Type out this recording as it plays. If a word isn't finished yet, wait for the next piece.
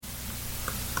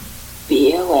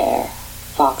aware,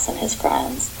 Fox and his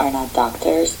friends are not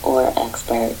doctors or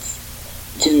experts.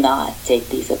 Do not take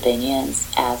these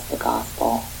opinions as the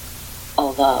gospel.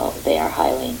 Although they are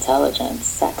highly intelligent,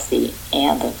 sexy,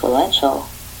 and influential,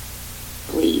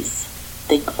 please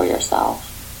think for yourself.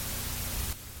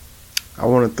 I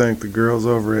want to thank the girls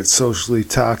over at Socially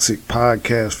Toxic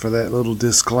Podcast for that little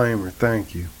disclaimer.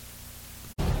 Thank you.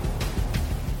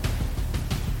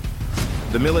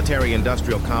 The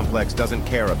military-industrial complex doesn't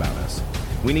care about us.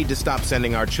 We need to stop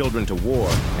sending our children to war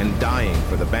and dying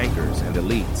for the bankers and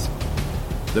elites.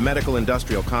 The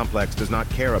medical-industrial complex does not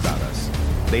care about us.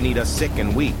 They need us sick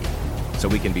and weak, so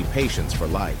we can be patients for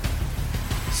life.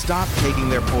 Stop taking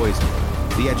their poison.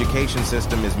 The education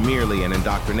system is merely an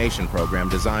indoctrination program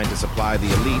designed to supply the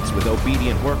elites with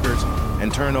obedient workers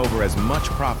and turn over as much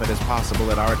profit as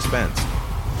possible at our expense.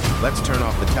 Let's turn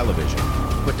off the television,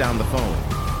 put down the phone.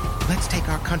 Let's take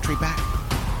our country back.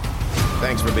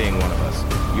 Thanks for being one of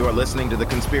us. You are listening to the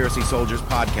Conspiracy Soldiers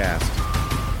Podcast.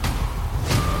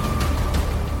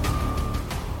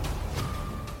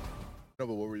 No,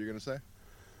 but what were you going to say?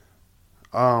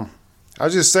 I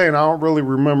was just saying, I don't really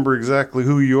remember exactly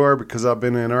who you are because I've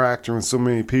been interacting with so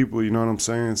many people, you know what I'm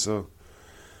saying? So,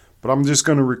 but I'm just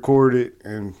going to record it,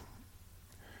 and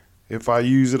if I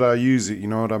use it, I use it, you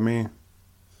know what I mean?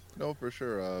 No, for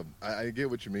sure. I get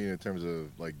what you mean in terms of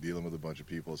like dealing with a bunch of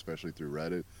people, especially through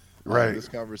Reddit. Right. This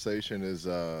conversation is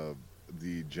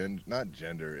not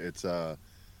gender. It's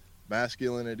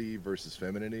masculinity versus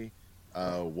femininity,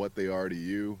 what they are to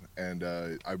you. And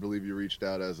I believe you reached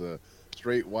out as a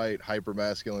straight white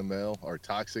hyper-masculine male or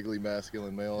toxically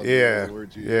masculine male. Yeah,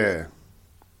 words you yeah. use.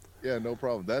 Yeah, no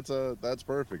problem. That's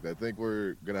perfect. I think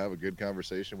we're going to have a good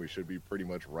conversation. We should be pretty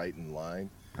much right in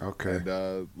line. Okay.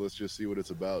 And let's just see what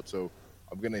it's about. So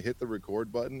I'm going to hit the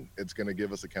record button. It's going to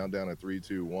give us a countdown of 3,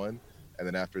 2, 1. And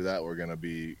then after that, we're going to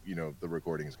be, the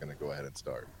recording is going to go ahead and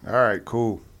start. All right,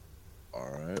 cool.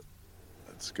 All right.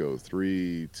 Let's go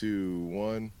 3, 2,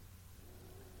 1.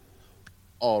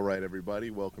 All right,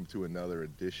 everybody. Welcome to another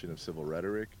edition of Civil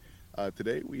Rhetoric.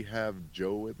 Today we have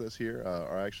Joe with us here,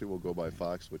 or actually we'll go by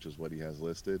Fox, which is what he has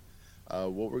listed.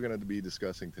 What we're going to be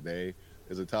discussing today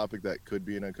is a topic that could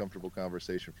be an uncomfortable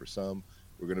conversation for some.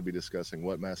 We're going to be discussing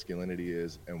what masculinity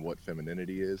is and what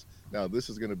femininity is. Now, this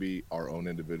is going to be our own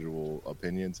individual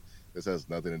opinions. This has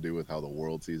nothing to do with how the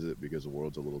world sees it because the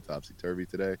world's a little topsy-turvy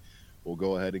today. We'll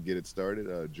go ahead and get it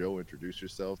started. Joe, introduce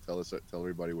yourself. Tell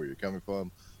everybody where you're coming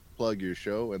from. Plug your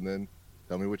show, and then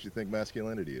tell me what you think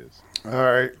masculinity is. All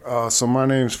right. So my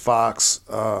name's Fox.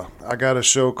 I got a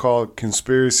show called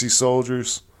Conspiracy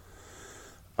Soldiers.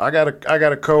 I got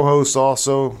a co-host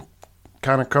also.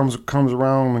 Kind of comes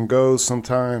around and goes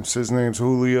sometimes. His name's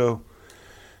Julio.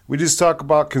 We just talk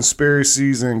about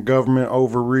conspiracies and government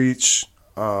overreach,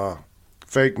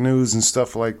 fake news and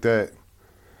stuff like that.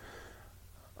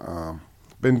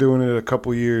 Been doing it a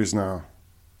couple years now.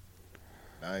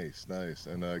 Nice.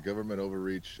 And government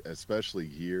overreach, especially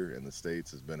here in the States,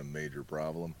 has been a major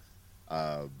problem.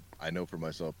 I know for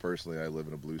myself personally, I live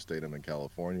in a blue state. I'm in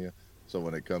California. So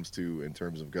when it comes to, in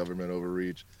terms of government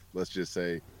overreach, let's just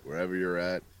say wherever you're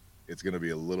at, it's going to be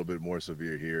a little bit more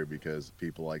severe here because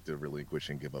people like to relinquish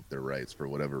and give up their rights for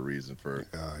whatever reason, for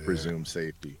presumed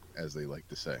safety, as they like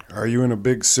to say. Are you in a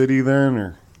big city then,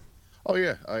 or? Oh,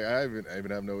 yeah. I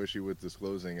even have no issue with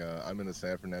disclosing. I'm in the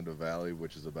San Fernando Valley,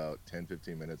 which is about 10,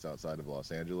 15 minutes outside of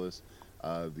Los Angeles.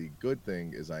 The good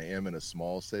thing is I am in a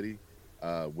small city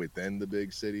within the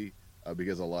big city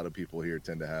because a lot of people here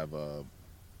tend to have,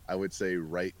 I would say,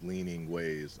 right-leaning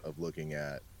ways of looking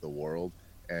at the world.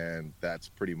 And that's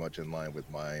pretty much in line with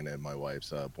mine and my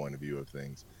wife's point of view of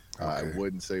things. Okay. I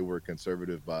wouldn't say we're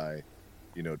conservative by,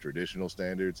 traditional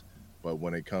standards. But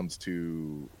when it comes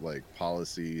to like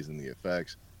policies and the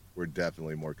effects, we're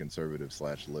definitely more conservative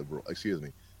 / liberal,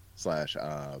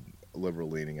 liberal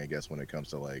leaning, I guess, when it comes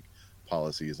to like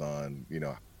policies on,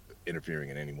 interfering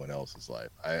in anyone else's life.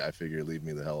 I figure leave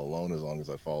me the hell alone as long as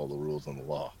I follow the rules and the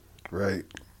law. Right.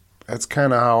 That's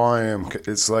kind of how I am.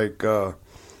 It's like, I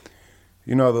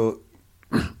don't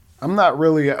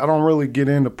really get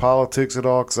into politics at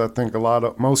all because I think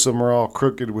most of them are all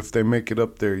crooked if they make it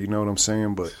up there, you know what I'm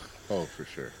saying? But oh, for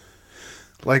sure.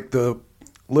 Like the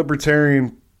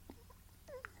libertarian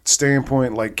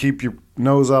standpoint, like keep your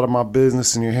nose out of my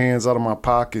business and your hands out of my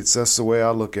pockets. That's the way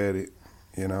I look at it,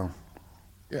 Yeah,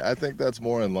 I think that's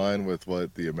more in line with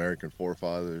what the American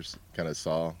forefathers kind of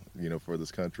saw, for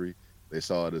this country. They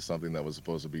saw it as something that was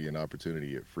supposed to be an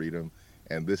opportunity at freedom.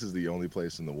 And this is the only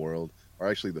place in the world, or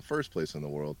actually the first place in the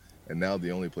world, and now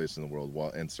the only place in the world,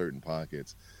 while in certain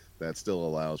pockets, that still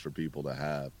allows for people to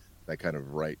have that kind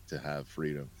of right to have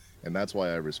freedom. And that's why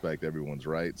I respect everyone's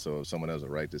right. So if someone has a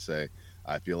right to say,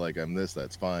 I feel like I'm this,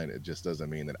 that's fine. It just doesn't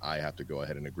mean that I have to go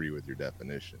ahead and agree with your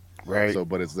definition. Right. So,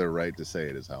 but it's their right to say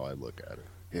it, is how I look at it.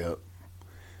 Yeah.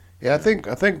 Yeah, I think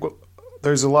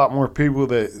there's a lot more people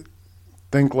that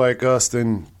think like us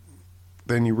than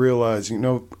you realize. You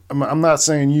know, I'm not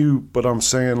saying you, but I'm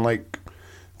saying like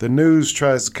the news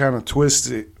tries to kind of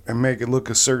twist it and make it look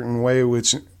a certain way,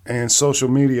 and social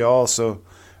media also.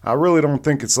 I really don't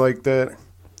think it's like that.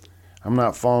 I'm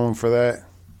not falling for that,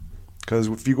 because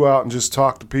if you go out and just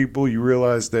talk to people, you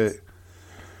realize that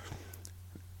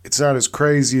it's not as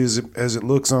crazy as it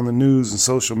looks on the news and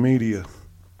social media.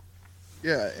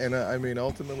 Yeah, and I mean,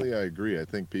 ultimately, I agree. I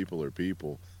think people are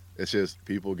people. It's just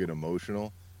people get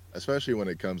emotional, especially when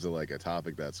it comes to like a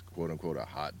topic that's quote unquote a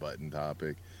hot button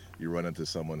topic. You run into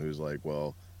someone who's like,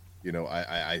 well,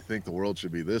 I think the world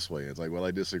should be this way. It's like, well, I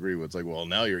disagree with. It's like, well,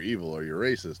 now you're evil, or you're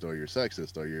racist, or you're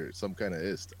sexist, or you're some kind of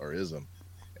ist or ism.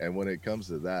 And when it comes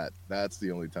to that, that's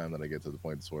the only time that I get to the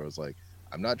point where it's like,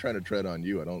 I'm not trying to tread on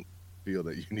you. I don't feel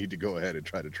that you need to go ahead and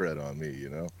try to tread on me.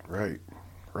 Right.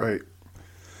 Right.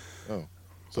 Oh,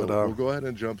 so But we'll go ahead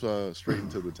and jump straight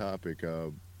into the topic.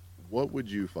 What would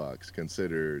you, Fox,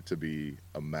 consider to be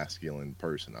a masculine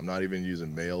person? I'm not even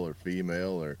using male or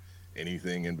female or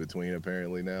anything in between,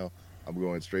 apparently, now. I'm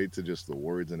going straight to just the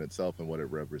words in itself and what it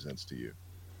represents to you.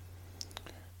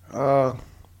 uh,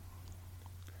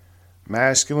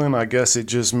 masculine, I guess it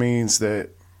just means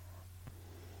that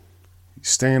you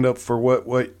stand up for what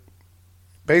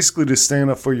basically to stand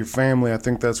up for your family. I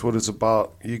think that's what it's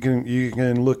about. You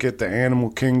can look at the animal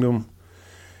kingdom,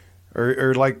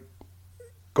 or like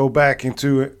go back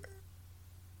into it,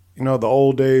 the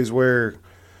old days where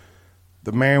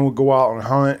the man would go out and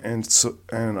hunt and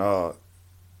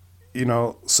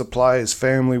supply his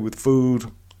family with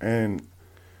food, and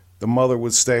the mother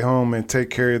would stay home and take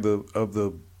care of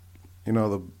the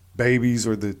babies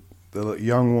or the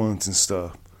young ones and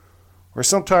stuff. Or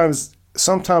sometimes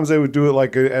they would do it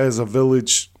like as a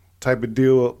village type of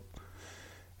deal,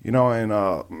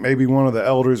 and maybe one of the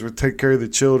elders would take care of the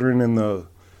children, and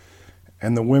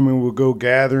the women would go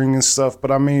gathering and stuff.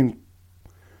 But I mean,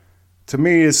 to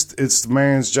me, it's the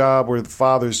man's job or the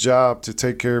father's job to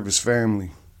take care of his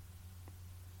family.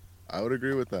 I would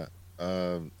agree with that.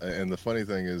 And the funny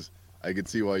thing is, I could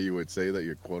see why you would say that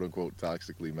you're quote unquote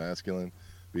toxically masculine,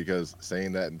 because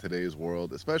saying that in today's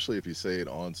world, especially if you say it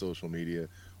on social media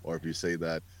or if you say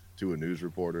that to a news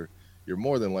reporter, you're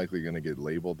more than likely going to get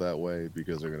labeled that way,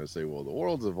 because they're going to say, well, the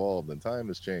world's evolved and time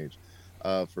has changed.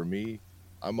 For me,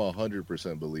 I'm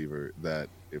 100% believer that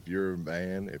if you're a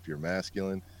man, if you're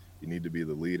masculine, you need to be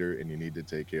the leader and you need to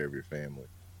take care of your family.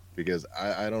 Because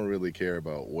I don't really care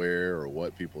about where or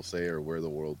what people say or where the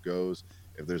world goes.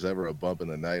 If there's ever a bump in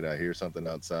the night, I hear something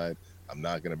outside, I'm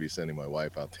not going to be sending my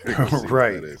wife out there to go see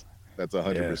Right. what that is. That's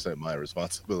 100% my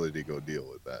responsibility to go deal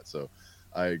with that. So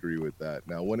I agree with that.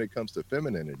 Now, when it comes to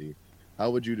femininity,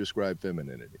 how would you describe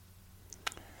femininity?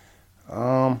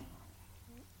 Um,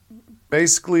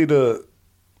 Basically to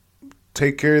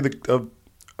take care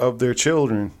of their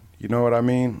children. You know what I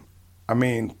mean? I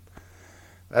mean,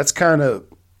 that's kind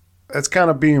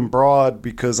of being broad,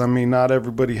 because I mean, not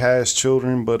everybody has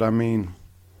children, but I mean,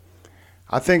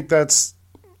 I think that's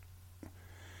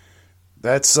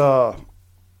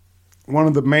one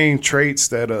of the main traits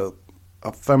that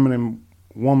a feminine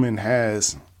woman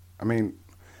has. I mean,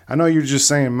 I know you're just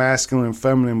saying masculine and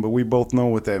feminine, but we both know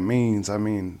what that means. I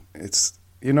mean, it's,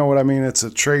 you know what I mean? It's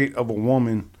a trait of a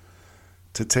woman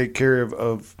to take care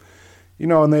of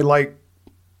and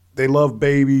they love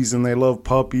babies and they love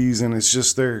puppies, and it's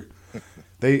just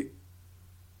they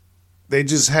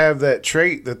just have that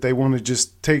trait that they want to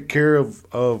just take care of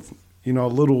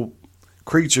little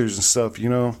creatures and stuff.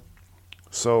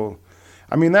 So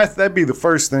I mean, that'd be the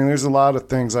first thing. There's a lot of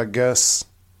things, I guess,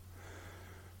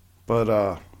 but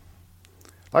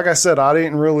like I said, I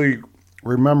didn't really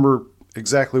remember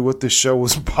exactly what this show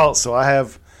was about, so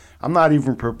I'm not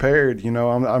even prepared.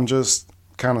 I'm just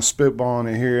kind of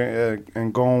spitballing it here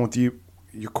and going with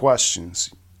your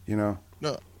questions.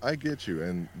 No, I get you.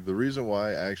 And the reason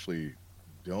why I actually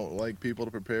don't like people to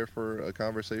prepare for a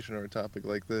conversation or a topic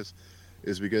like this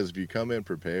is because if you come in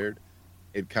prepared,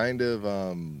 it kind of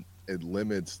it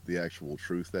limits the actual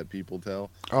truth that people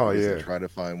tell. Oh, Because yeah. they try to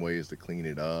find ways to clean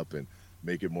it up and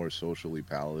make it more socially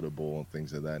palatable and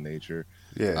things of that nature.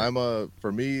 Yeah.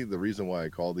 For me, the reason why I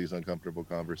call these uncomfortable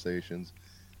conversations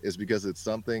is because it's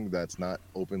something that's not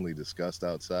openly discussed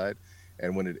outside,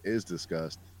 and when it is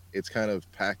discussed, it's kind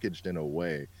of packaged in a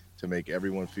way to make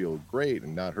everyone feel great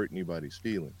and not hurt anybody's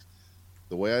feelings.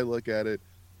 The way I look at it,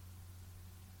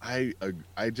 I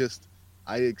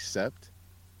accept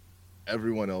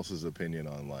everyone else's opinion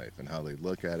on life and how they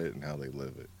look at it and how they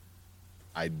live it.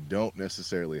 I don't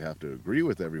necessarily have to agree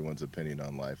with everyone's opinion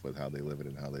on life with how they live it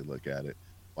and how they look at it,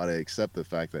 but I accept the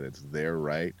fact that it's their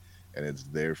right and it's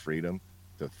their freedom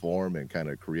to form and kind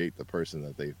of create the person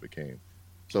that they've became.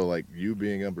 So like you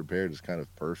being unprepared is kind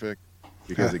of perfect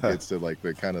because it gets to like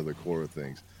the kind of the core of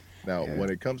things. Now, Yeah. when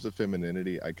it comes to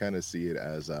femininity, I kind of see it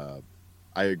as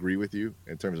I agree with you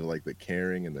in terms of like the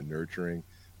caring and the nurturing.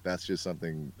 That's just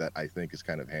something that I think is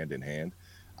kind of hand in hand.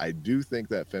 I do think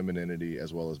that femininity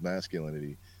as well as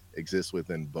masculinity exists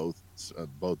within both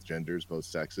genders, both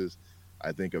sexes.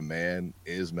 I think a man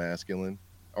is masculine,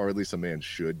 or at least a man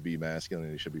should be masculine.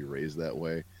 And he should be raised that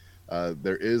way.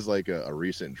 There is like a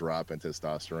recent drop in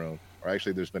testosterone, or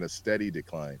actually, there's been a steady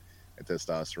decline in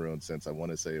testosterone since I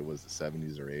want to say it was the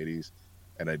 70s or 80s.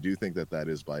 And I do think that that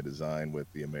is by design with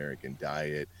the American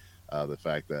diet, the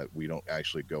fact that we don't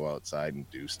actually go outside and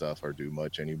do stuff or do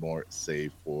much anymore,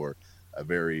 save for a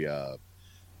very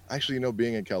actually,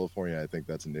 being in California, I think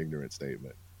that's an ignorant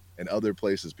statement. In other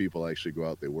places, people actually go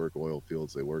out, they work oil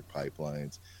fields, they work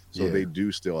pipelines, so Yeah. they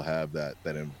do still have that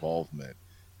involvement,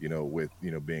 with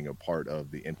being a part of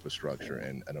the infrastructure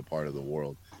and a part of the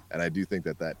world. And I do think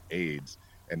that that aids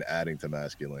in adding to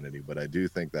masculinity. But I do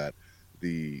think that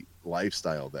the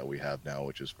lifestyle that we have now,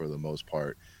 which is for the most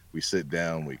part, we sit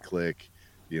down, we click,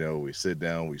 we sit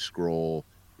down, we scroll,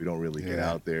 we don't really get Yeah.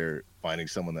 out there. Finding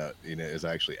someone that is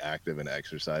actually active and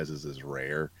exercises is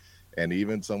rare, and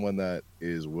even someone that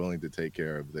is willing to take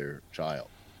care of their child,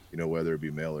 whether it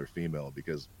be male or female,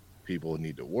 because people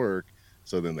need to work,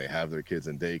 so then they have their kids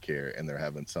in daycare and they're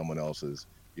having someone else's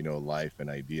life and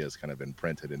ideas kind of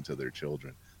imprinted into their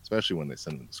children, especially when they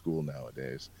send them to school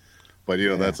nowadays. But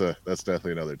Yeah. that's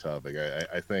definitely another topic.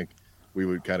 I think we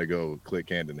would kind of go click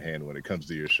hand in hand when it comes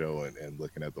to your show and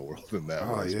looking at the world in that Oh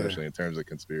way, yeah. especially in terms of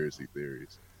conspiracy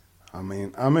theories. I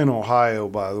mean, I'm in Ohio,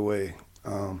 by the way,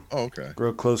 Oh, okay.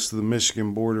 real close to the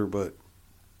Michigan border. But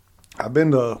I've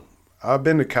been to I've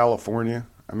been to California.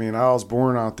 I mean, I was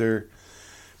born out there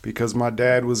because my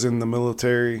dad was in the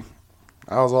military.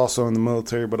 I was also in the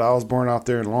military, but I was born out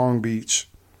there in Long Beach.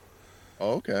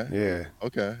 Oh, okay. Yeah.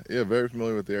 Okay. Yeah, very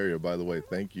familiar with the area, by the way.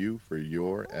 Thank you for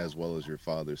your as well as your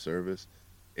father's service.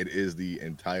 It is the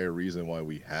entire reason why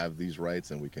we have these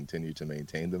rights and we continue to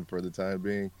maintain them for the time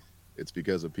being. It's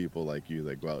because of people like you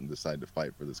that go out and decide to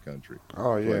fight for this country.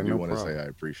 Oh So I yeah, do no want to say problem. I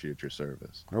appreciate your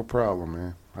service. No problem,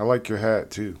 man. I like your hat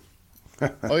too.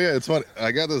 Oh yeah, it's funny.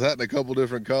 I got this hat in a couple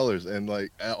different colors, and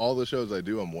like at all the shows I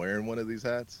do, I'm wearing one of these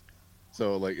hats.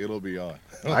 So like it'll be on.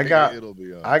 I Like, got it'll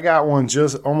be on. I got one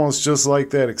just almost just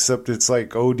like that, except it's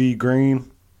like OD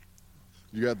green.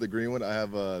 You got the green one. I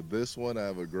have this one. I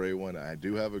have a gray one. I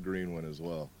do have a green one as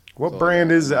well. What So like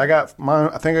brand is it? I I'm got mine.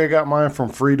 I think I got mine from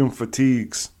Freedom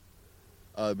Fatigues.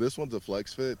 this one's a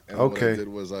flex fit, and what I Okay. did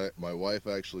was my wife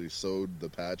actually sewed the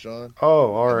patch on,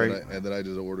 Oh, all and then right. I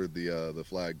just ordered the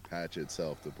flag patch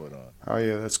itself to put on. Oh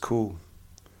yeah, that's cool.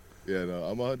 Yeah, no,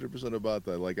 I'm 100% about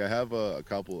that. Like I have a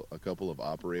couple of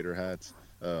operator hats.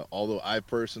 Although I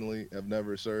personally have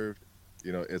never served,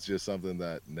 it's just something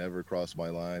that never crossed my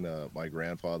line. My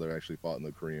grandfather actually fought in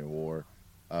the Korean War.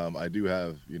 I do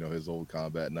have his old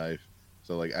combat knife,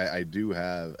 so like I do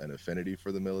have an affinity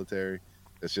for the military.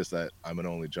 It's just that I'm an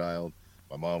only child.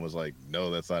 My mom was like, "No,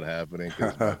 that's not happening,"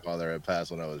 because my father had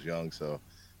passed when I was young. So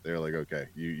they were like, "Okay,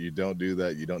 you don't do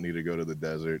that. You don't need to go to the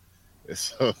desert." And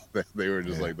so they were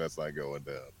just Yeah. like, "That's not going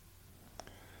down."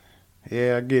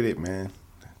 Yeah, I get it, man.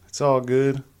 It's all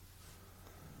good.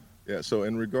 Yeah. So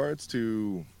in regards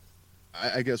to,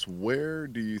 I guess, where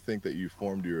do you think that you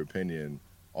formed your opinion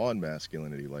on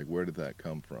masculinity? Like, where did that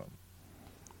come from?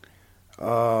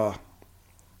 Uh,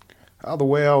 how the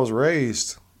way I was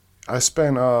raised, I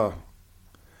spent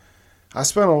I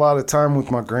spent a lot of time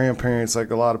with my grandparents,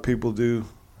 like a lot of people do,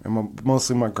 and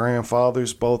mostly my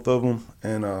grandfathers, both of them,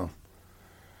 and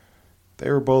they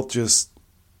were both just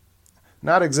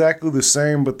not exactly the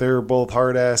same, but they were both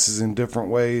hard asses in different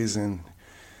ways. And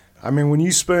I mean, when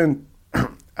you spend,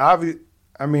 I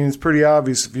mean, it's pretty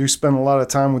obvious if you spend a lot of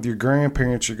time with your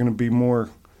grandparents, you're going to be more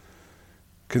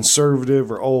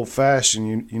conservative or old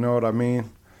fashioned. You know what I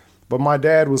mean? But my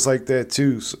dad was like that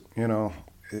too. So,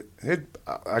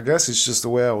 I guess it's just the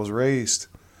way I was raised.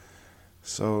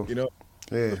 So You know,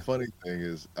 yeah, the funny thing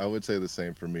is, I would say the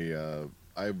same for me.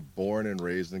 I'm born and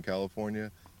raised in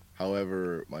California.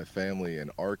 However, my family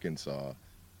in Arkansas,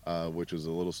 which was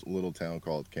a little town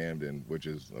called Camden, which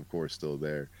is of course still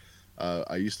there.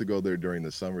 I used to go there during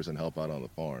the summers and help out on the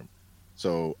farm.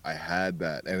 So I had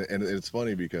that, and it's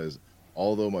funny because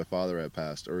although my father had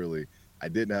passed early, I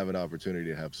didn't have an opportunity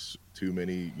to have too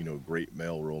many great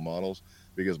male role models.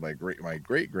 because my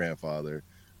great grandfather,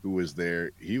 who was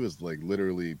there, he was like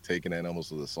literally taking animals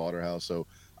to the slaughterhouse. So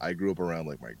I grew up around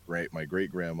like my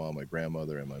great grandma, my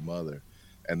grandmother, and my mother,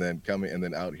 and then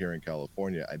out here in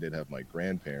California, I did have my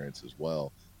grandparents as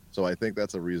well. So I think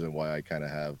that's a reason why I kind of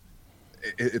have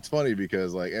it's funny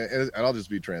because like and I'll just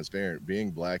be transparent,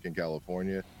 being black in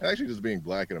California and actually just being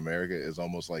black in America is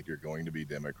almost like you're going to be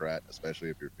Democrat, especially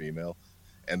if you're female.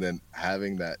 And then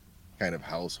having that kind of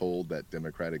household, that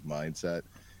democratic mindset,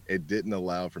 it didn't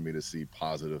allow for me to see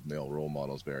positive male role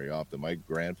models very often. My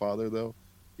grandfather, though,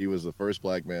 he was the first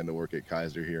black man to work at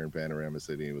Kaiser here in Panorama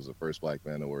City. He was the first black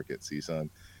man to work at CSUN,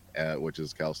 which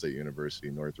is Cal State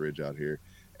University Northridge out here.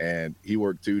 And he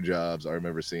worked two jobs. I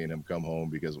remember seeing him come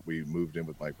home because we moved in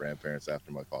with my grandparents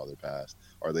after my father passed,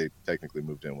 or they technically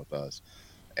moved in with us.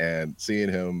 And seeing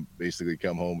him basically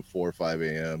come home at 4 or 5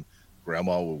 a.m.,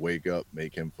 grandma would wake up,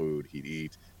 make him food, he'd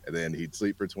eat, and then he'd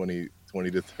sleep for 20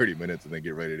 to 30 minutes and then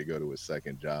get ready to go to his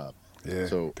second job. Yeah,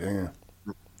 So damn.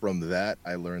 from that,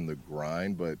 I learned the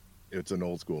grind, but it's an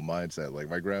old school mindset. Like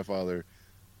my grandfather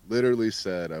literally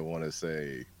said, I want to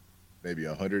say maybe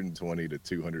 120 to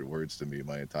 200 words to me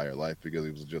my entire life because he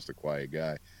was just a quiet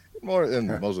guy. More than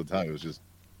most of the time, it was just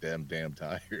damn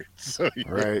tired. So yeah,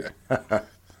 Right. yeah,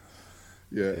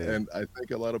 Yeah. and I think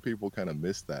a lot of people kind of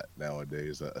miss that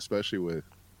nowadays, especially with,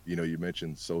 you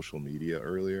mentioned social media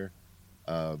earlier.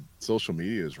 Social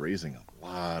media is raising a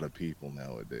lot of people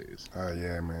nowadays. Oh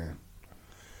yeah, man.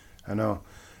 I know.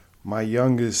 My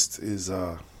youngest is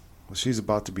well, she's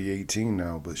about to be 18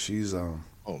 now, but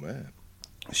Oh man.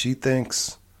 she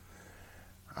thinks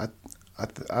I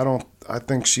I don't I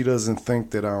think she doesn't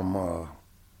think that I'm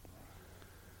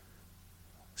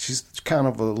she's kind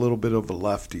of a little bit of a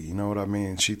lefty, you know what I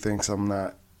mean? She thinks I'm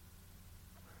not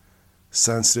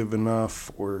sensitive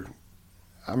enough, or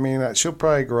I mean, she'll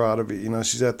probably grow out of it. You know,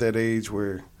 she's at that age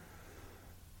where,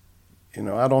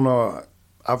 I don't know.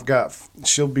 I got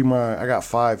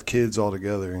 5 kids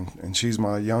altogether, and she's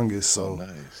my youngest. Oh So,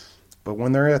 nice. but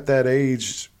when they're at that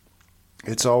age,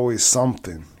 it's always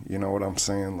something. You know what I'm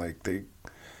saying? Like they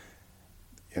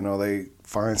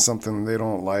find something they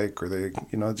don't like, or they,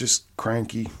 just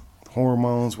cranky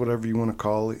hormones, whatever you want to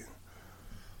call it.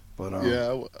 But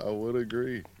Yeah, I would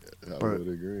agree. I but would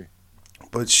agree.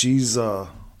 but she's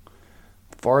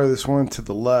farthest one to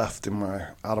the left in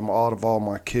out of all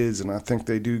my kids, and I think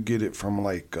they do get it from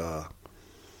like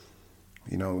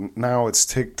now it's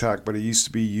TikTok, but it used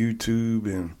to be YouTube,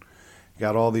 and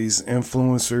got all these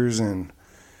influencers, and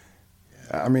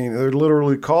I mean they're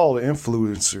literally called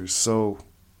influencers. So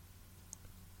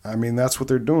I mean that's what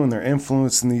they're doing. They're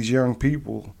influencing these young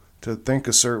people to think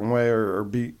a certain way, or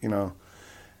be,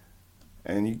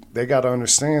 and they got to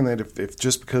understand that if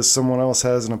just because someone else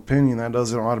has an opinion, that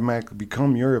doesn't automatically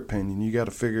become your opinion. You got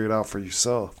to figure it out for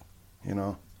yourself,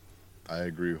 I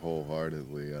agree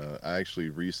wholeheartedly. I actually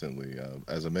recently,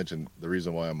 as I mentioned, the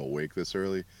reason why I'm awake this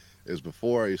early is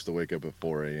before I used to wake up at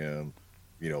 4 a.m.,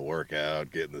 work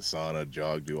out, get in the sauna,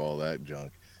 jog, do all that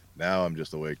junk. Now I'm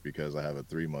just awake because I have a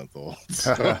 3-month-old.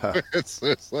 So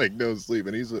it's like no sleep.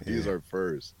 And he's our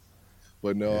first.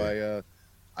 But no, Yeah.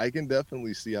 I can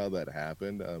definitely see how that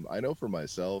happened. I know for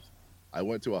myself, I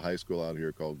went to a high school out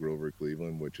here called Grover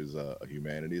Cleveland, which is a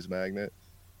humanities magnet.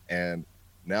 And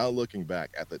now looking back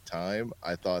at the time,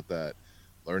 I thought that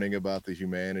learning about the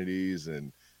humanities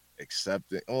and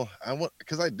accepting,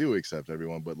 because I do accept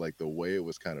everyone, but like the way it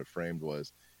was kind of framed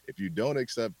was, if you don't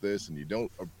accept this and you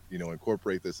don't,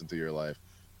 incorporate this into your life,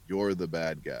 you're the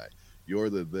bad guy. You're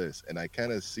the this. And I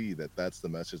kind of see that that's the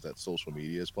message that social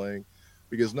media is playing,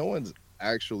 because no one's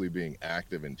actually being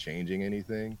active and changing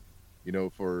anything.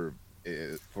 For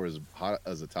as hot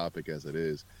as a topic as it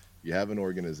is, you have an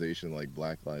organization like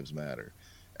Black Lives Matter,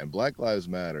 and Black Lives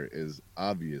Matter is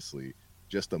obviously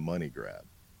just a money grab,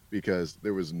 because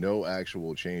there was no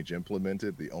actual change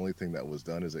implemented. The only thing that was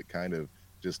done is it kind of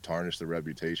just tarnished the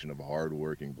reputation of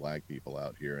hardworking black people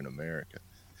out here in America.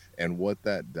 And what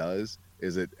that does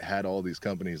is it had all these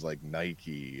companies like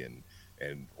Nike and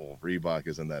well, Reebok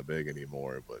isn't that big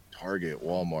anymore, but Target,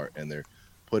 Walmart, and they're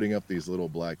putting up these little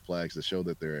black flags to show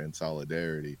that they're in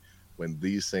solidarity, when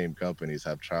these same companies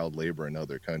have child labor in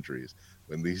other countries,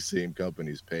 when these same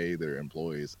companies pay their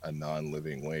employees a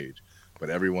non-living wage.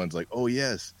 But everyone's like, oh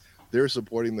yes, they're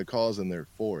supporting the cause and they're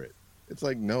for it. It's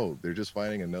like, no, they're just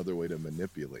finding another way to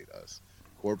manipulate us.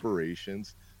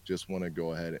 Corporations just want to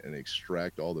go ahead and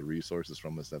extract all the resources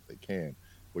from us that they can,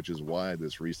 which is why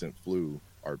this recent flu,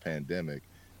 our pandemic,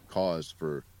 caused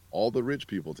for all the rich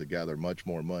people to gather much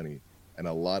more money and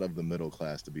a lot of the middle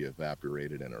class to be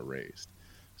evaporated and erased.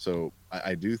 So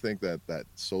I do think that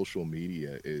social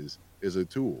media is a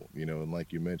tool, and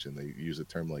like you mentioned, they use a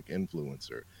term like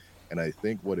influencer, and I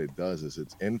think what it does is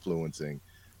it's influencing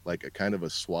like a kind of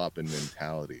a swap in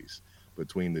mentalities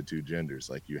between the two genders.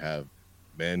 Like you have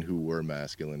men who were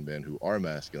masculine, men who are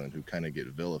masculine, who kind of get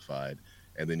vilified,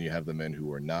 and then you have the men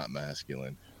who are not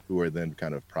masculine, who are then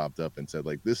kind of propped up and said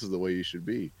like, this is the way you should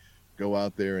be, go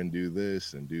out there and do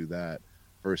this and do that,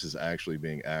 versus actually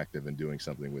being active and doing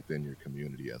something within your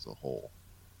community as a whole.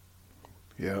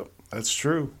 Yeah, that's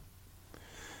true.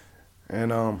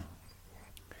 And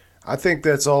I think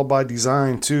that's all by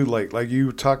design too. Like you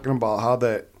were talking about how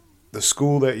that the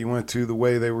school that you went to, the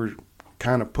way they were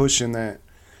kind of pushing that.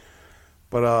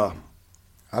 But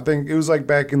I think it was like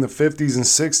back in the 50s and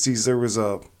 60s there was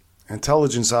a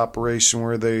intelligence operation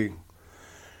where they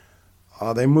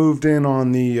moved in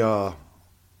on the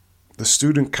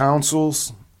student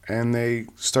councils, and they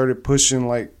started pushing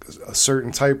like a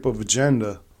certain type of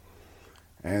agenda.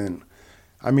 And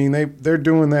I mean they're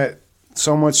doing that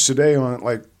so much today on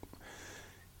like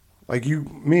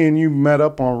me and you met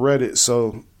up on Reddit,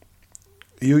 so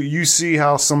you see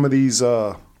how some of these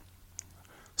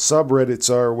subreddits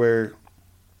are, where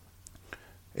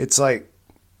it's like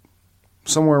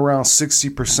somewhere around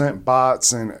 60%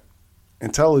 bots and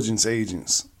intelligence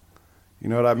agents. You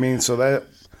know what I mean? So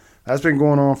that's been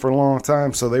going on for a long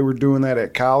time. So they were doing that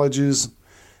at colleges,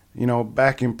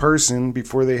 back in person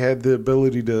before they had the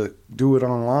ability to do it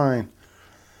online.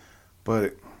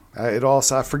 But it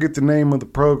also, I forget the name of the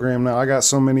program now. I got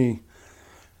so many,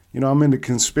 I'm into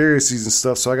conspiracies and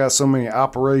stuff, so I got so many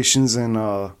operations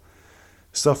and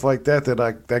stuff like that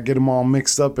I get them all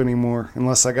mixed up anymore,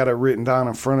 unless I got it written down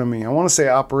in front of me. I want to say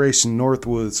Operation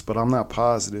Northwoods, but I'm not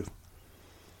positive.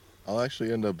 I'll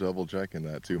actually end up double checking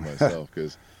that too myself,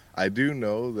 because I do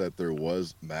know that there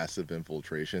was massive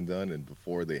infiltration done, and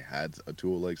before they had a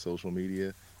tool like social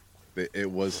media, it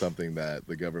was something that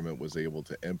the government was able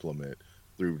to implement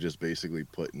through just basically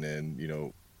putting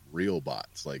in, real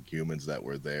bots, like humans that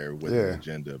were there with an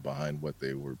agenda behind what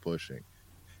they were pushing.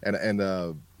 And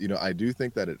I do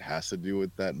think that it has to do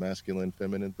with that masculine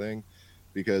feminine thing,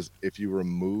 because if you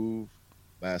remove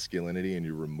masculinity and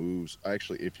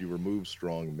if you remove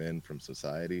strong men from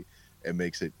society, it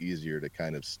makes it easier to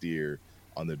kind of steer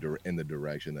in the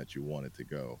direction that you want it to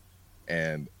go.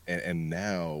 And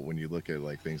now when you look at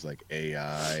like things like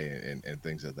AI and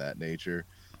things of that nature,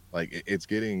 like it's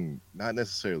getting not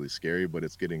necessarily scary, but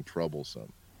it's getting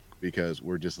troublesome, because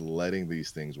we're just letting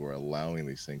these things, we're allowing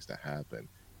these things to happen,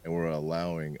 and we're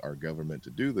allowing our government to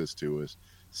do this to us,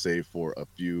 save for a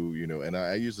few, and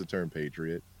I use the term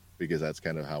patriot because that's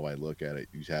kind of how I look at it.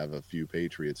 You have a few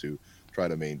patriots who try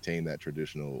to maintain that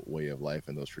traditional way of life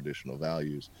and those traditional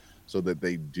values, so that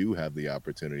they do have the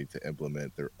opportunity to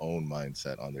implement their own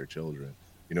mindset on their children,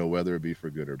 whether it be for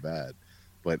good or bad.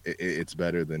 But it's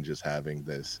better than just having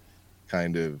this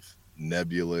kind of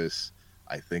nebulous,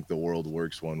 I think the world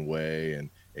works one way and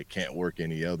it can't work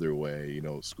any other way,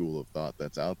 school of thought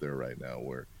that's out there right now,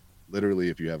 where literally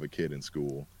if you have a kid in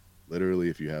school, literally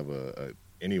if you have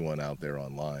anyone out there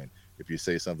online, if you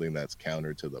say something that's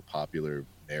counter to the popular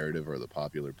narrative or the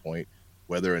popular point,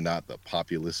 whether or not the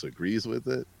populace agrees with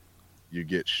it, you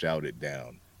get shouted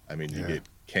down. I mean, you get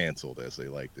canceled, as they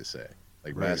like to say.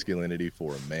 Like masculinity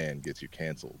for a man gets you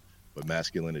canceled, but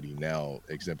masculinity now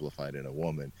exemplified in a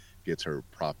woman gets her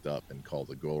propped up and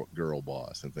called a girl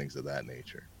boss and things of that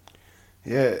nature.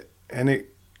 Yeah, and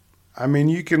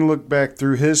you can look back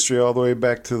through history all the way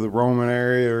back to the Roman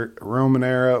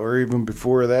era, or even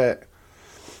before that.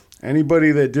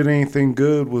 Anybody that did anything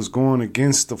good was going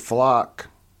against the flock,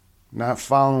 not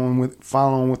following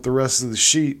with the rest of the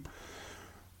sheep.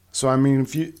 So I mean,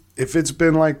 if it's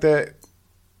been like that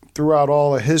throughout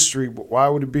all of history, why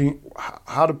would it be?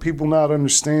 How do people not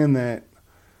understand that?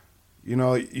 You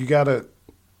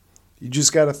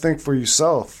just gotta think for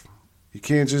yourself. You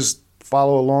can't just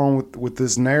follow along with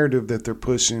this narrative that they're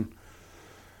pushing.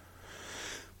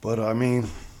 But I mean,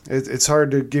 it's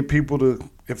hard to get people to.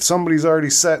 If somebody's already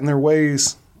set in their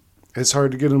ways, it's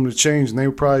hard to get them to change, and they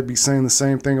would probably be saying the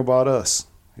same thing about us.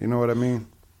 You know what I mean?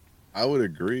 I would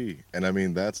agree. And I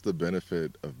mean, that's the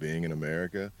benefit of being in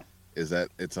America, is that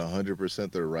it's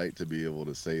 100% their right to be able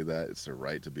to say that. It's their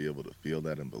right to be able to feel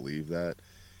that and believe that.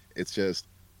 It's just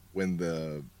when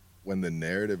the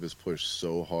narrative is pushed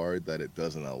so hard that it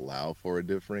doesn't allow for a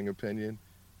differing opinion,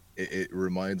 it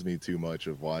reminds me too much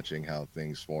of watching how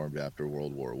things formed after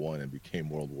World War I and became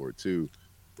World War II,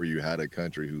 where you had a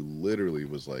country who literally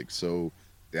was like so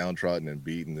downtrodden and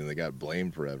beaten, and they got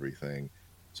blamed for everything.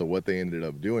 So what they ended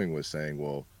up doing was saying,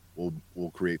 well,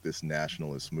 we'll create this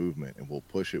nationalist movement, and we'll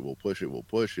push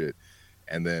it.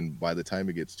 And then by the time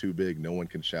it gets too big, no one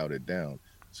can shout it down.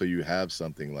 So you have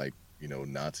something like,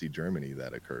 Nazi Germany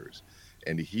that occurs.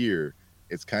 And here,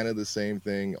 it's kind of the same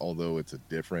thing, although it's a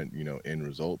different, end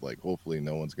result. Like, hopefully,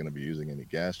 no one's going to be using any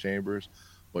gas chambers,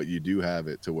 but you do have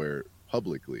it to where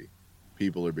publicly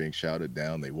people are being shouted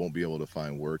down. They won't be able to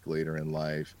find work later in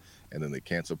life, and then they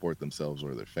can't support themselves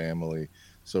or their family.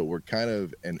 So we're kind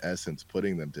of, in essence,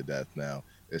 putting them to death now.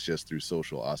 It's just through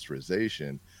social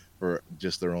ostracization for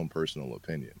just their own personal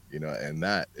opinion, and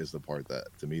that is the part that,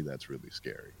 to me, that's really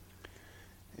scary.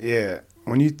 Yeah.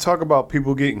 When you talk about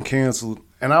people getting canceled,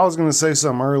 and I was going to say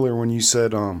something earlier when you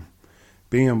said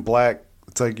being black,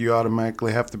 it's like you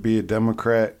automatically have to be a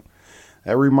Democrat.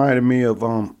 That reminded me of,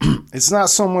 it's not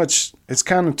so much, it's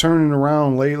kind of turning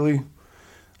around lately.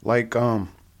 Like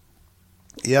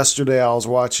yesterday I was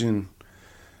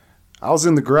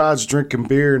in the garage drinking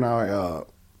beer, and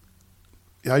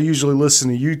I usually listen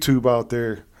to YouTube out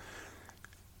there.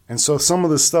 And so some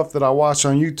of the stuff that I watch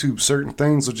on YouTube, certain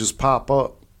things will just pop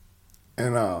up.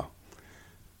 And the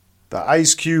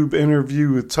Ice Cube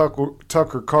interview with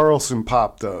Tucker Carlson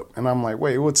popped up. And I'm like,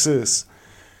 wait, what's this?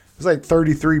 It was like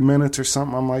 33 minutes or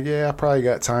something. I'm like, yeah, I probably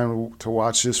got time to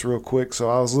watch this real quick. So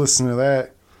I was listening to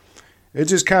that. It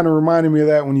just kind of reminded me of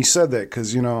that when you said that.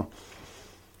 Because,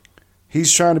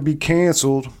 he's trying to be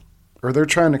canceled, or they're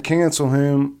trying to cancel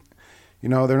him.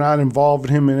 They're not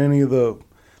involving him in any of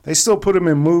they still put him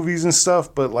in movies and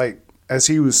stuff, but like, as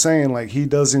he was saying, like, he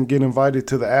doesn't get invited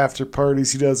to the after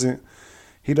parties. He doesn't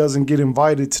get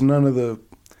invited to none of the,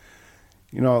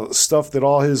 stuff that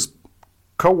all his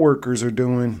coworkers are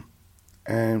doing.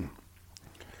 And,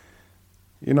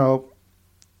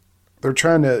 they're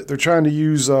trying to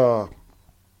use, what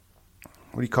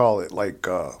do you call it? Like,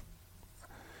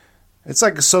 it's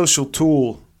like a social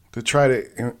tool to try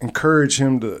to encourage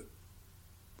him to,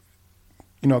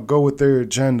 go with their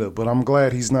agenda. But I'm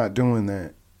glad he's not doing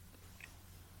that.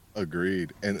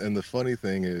 Agreed. And the funny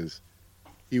thing is,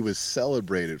 he was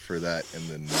celebrated for that in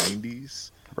the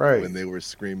 90s, right? When they were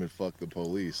screaming, fuck the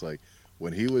police. Like,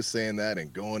 when he was saying that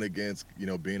and going against,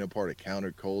 being a part of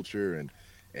counterculture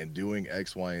and doing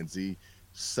X, Y, and Z,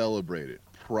 celebrated,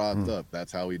 propped up.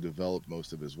 That's how he developed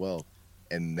most of his wealth.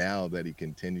 And now that he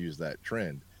continues that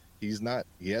trend, he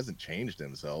hasn't changed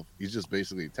himself. He's just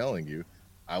basically telling you,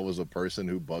 I was a person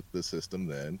who bucked the system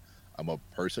then. I'm a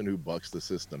person who bucks the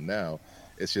system now.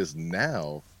 It's just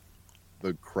now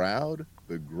the crowd,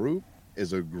 the group,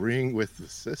 is agreeing with the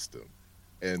system.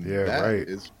 And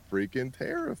is freaking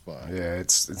terrifying. Yeah,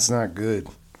 it's not good.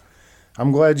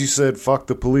 I'm glad you said fuck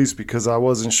the police, because I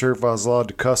wasn't sure if I was allowed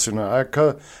to cuss or not. I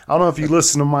don't know if you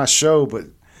listen to my show, but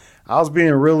I was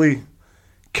being really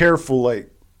careful.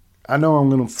 Like, I know I'm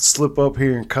going to slip up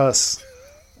here and cuss.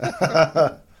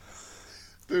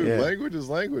 Dude, yeah. Language is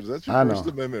language. That's your First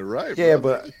Amendment right. Yeah,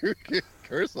 brother. but you can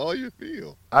curse all you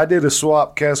feel. I did a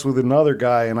swap cast with another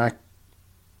guy, and I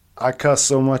cussed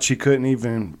so much he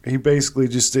basically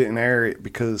just didn't air it,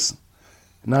 because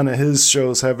none of his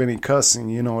shows have any cussing,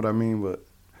 you know what I mean? But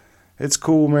it's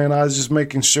cool, man. I was just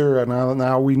making sure.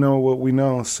 Now we know what we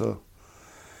know, so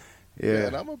yeah.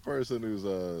 And I'm a person who's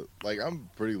I'm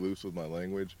pretty loose with my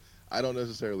language. I don't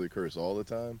necessarily curse all the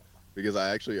time, because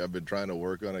I've been trying to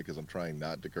work on it, because I'm trying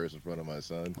not to curse in front of my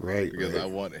son. Right. Because I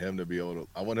want him to be able to,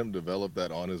 I want him to develop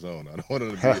that on his own. I don't want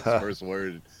him to be his first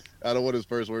word. I don't want his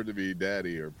first word to be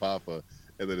daddy or papa,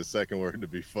 and then his second word to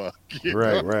be fuck.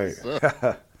 Right. So,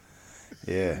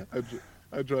 yeah.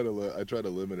 I try to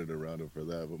limit it around him for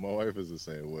that, but my wife is the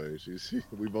same way.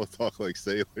 We both talk like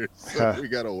sailors, so we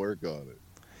got to work on it.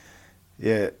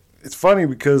 Yeah. It's funny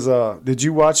because did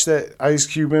you watch that Ice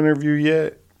Cube interview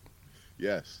yet?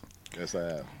 Yes, I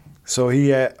have. So he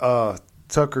had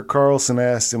Tucker Carlson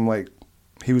asked him, like,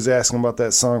 he was asking about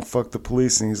that song "Fuck the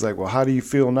Police," and he's like, "Well, how do you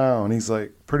feel now?" And he's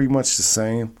like, "Pretty much the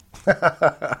same."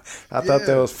 I thought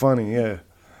that was funny. Yeah.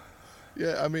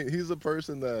 Yeah, I mean, he's a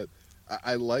person that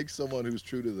I like, someone who's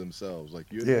true to themselves.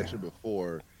 Like you had mentioned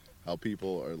before, how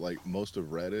people are like, most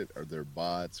of Reddit are their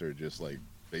bots, or just like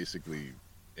basically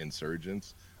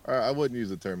insurgents. Or I wouldn't use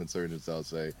the term insurgents. I'll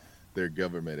say they're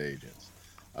government agents.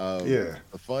 The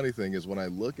funny thing is, when I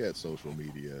look at social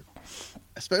media,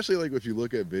 especially like if you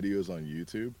look at videos on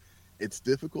YouTube, it's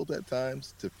difficult at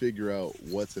times to figure out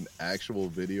what's an actual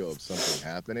video of something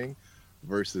happening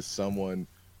versus someone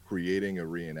creating a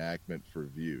reenactment for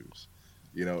views,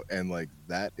 and like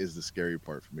that is the scary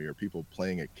part for me, are people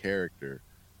playing a character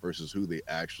versus who they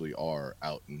actually are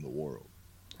out in the world.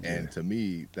 And to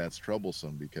me, that's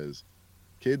troublesome, because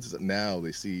kids now,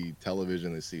 they see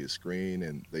television, they see a screen,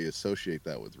 and they associate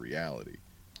that with reality.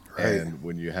 Right. And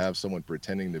when you have someone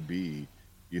pretending to be,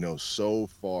 so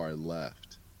far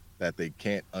left that they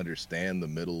can't understand the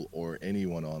middle or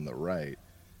anyone on the right,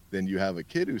 then you have a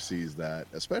kid who sees that,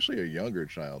 especially a younger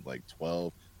child, like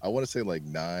 12, I want to say like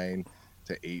 9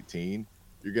 to 18.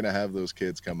 You're going to have those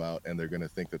kids come out and they're going to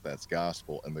think that that's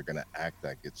gospel and they're going to act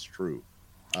like it's true.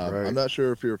 I'm Right. not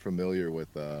sure if you're familiar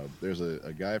with, there's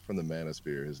a guy from the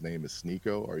Manosphere. His name is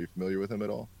Sneeko. Are you familiar with him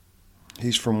at all?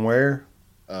 He's from where?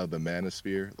 The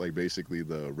Manosphere, like basically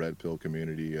the red pill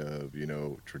community of,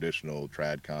 traditional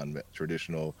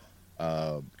traditional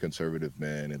conservative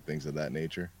men and things of that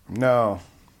nature. No.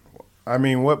 I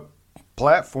mean, what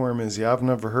platform is he? I've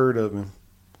never heard of him.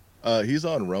 He's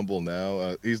on Rumble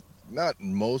now. He's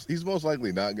most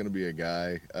likely not going to be a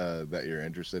guy that you're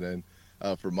interested in.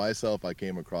 For myself, I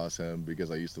came across him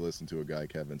because I used to listen to a guy,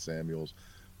 Kevin Samuels,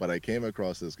 but I came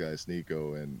across this guy,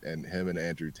 Sneeko, and him and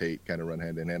Andrew Tate kind of run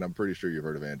hand in hand. I'm pretty sure you've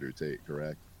heard of Andrew Tate,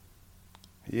 correct?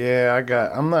 Yeah,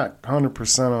 I'm not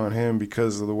 100% on him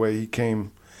because of the way he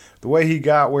came, the way he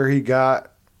got where he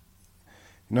got.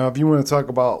 If you want to talk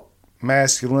about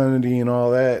masculinity and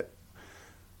all that,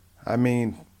 I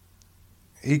mean,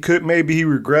 maybe he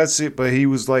regrets it, but he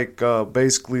was like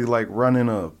basically like running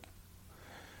a,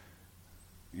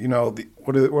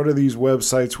 what are these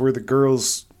websites where the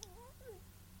girls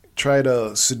try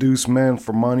to seduce men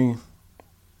for money?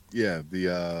 Yeah,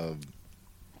 the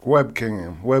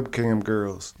webcam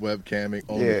girls. Webcamming,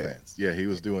 OnlyFans. Yeah, he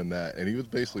was doing that, and he was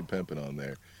basically pimping on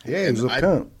there. Yeah, he was a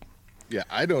pimp. Yeah,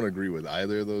 I don't agree with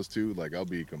either of those two. Like, I'll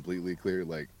be completely clear.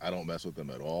 Like, I don't mess with them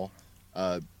at all.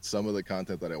 Some of the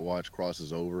content that I watch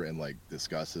crosses over and like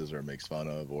discusses or makes fun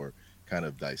of or kind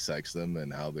of dissects them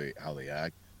and how they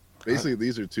act. Basically,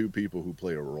 these are two people who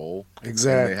play a role.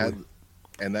 Exactly.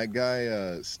 And that guy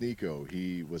Sneeko,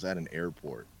 he was at an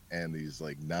airport, and these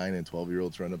like 9 and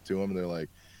 12-year-olds run up to him, and they're like,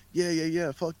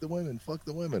 "Yeah, fuck the women."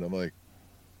 I'm like,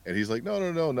 and he's like,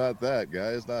 "No, not that,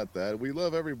 guys, not that. We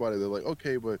love everybody." They're like,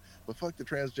 "Okay, but fuck the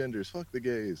transgenders, fuck the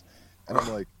gays," and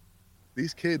I'm like,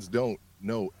 these kids don't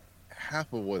know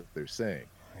half of what they're saying.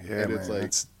 Yeah, and man,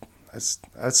 it's like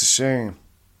that's a shame.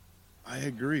 I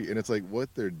agree, and it's like what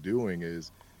they're doing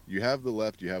is you have the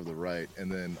left, you have the right,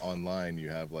 and then online you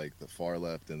have like the far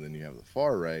left, and then you have the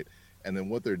far right, and then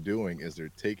what they're doing is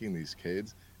they're taking these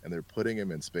kids and they're putting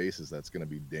them in spaces that's going to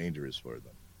be dangerous for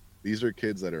them. These are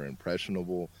kids that are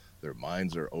impressionable, their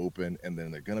minds are open, and then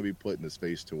they're going to be put in a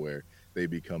space to where they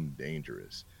become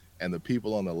dangerous. And the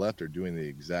people on the left are doing the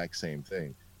exact same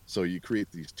thing. So you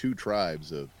create these two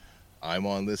tribes of I'm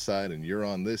on this side and you're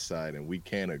on this side, and we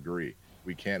can't agree.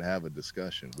 We can't have a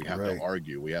discussion. We have to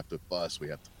argue. We have to fuss. We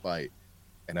have to fight.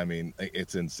 And I mean,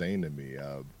 it's insane to me.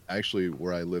 Actually,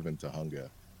 where I live in Tahunga,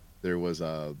 there was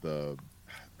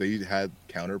they had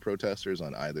counter protesters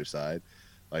on either side.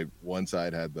 Like one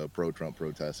side had the pro-Trump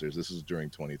protesters. This was during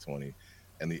 2020,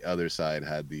 and the other side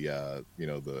had the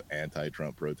the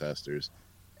anti-Trump protesters.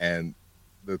 And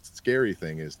the scary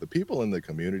thing is the people in the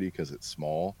community, because it's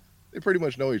small, they pretty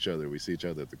much know each other. We see each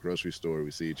other at the grocery store. We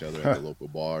see each other at the local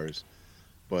bars.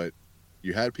 But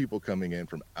you had people coming in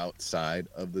from outside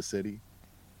of the city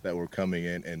that were coming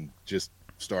in and just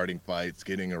starting fights,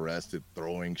 getting arrested,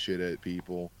 throwing shit at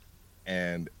people.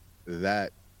 And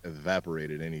that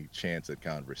evaporated any chance at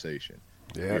conversation.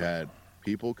 Yeah. You had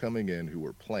people coming in who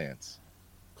were plants,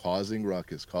 causing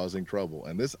ruckus, causing trouble.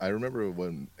 And this, I remember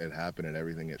when it happened and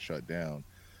everything got shut down,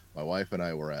 my wife and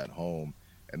I were at home,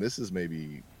 and this is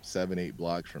maybe 7-8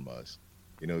 blocks from us.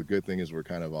 The good thing is we're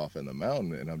kind of off in the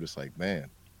mountain, and I'm just like, man,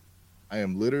 I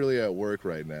am literally at work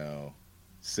right now,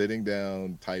 sitting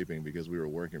down, typing because we were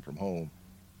working from home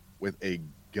with a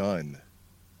gun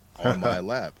on my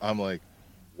lap. I'm like,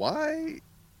 why?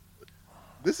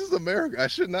 This is America. I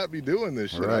should not be doing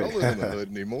this shit. Right. I don't live in the hood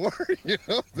anymore.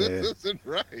 This isn't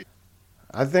right.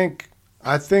 I think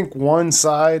one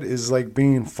side is like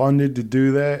being funded to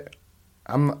do that.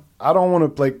 I don't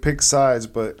want to like pick sides,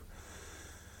 but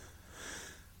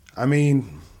I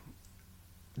mean,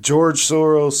 George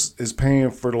Soros is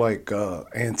paying for like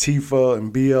Antifa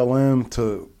and BLM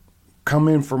to come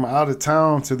in from out of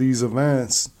town to these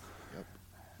events. Yep.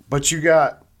 But you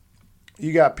got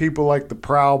people like the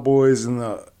Proud Boys and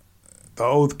the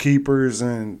Oath Keepers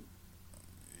and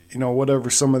whatever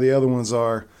some of the other ones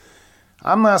are.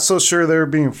 I'm not so sure they're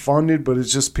being funded, but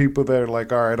it's just people that are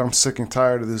like, all right, I'm sick and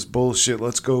tired of this bullshit.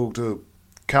 Let's go to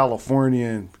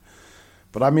California.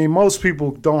 But I mean, most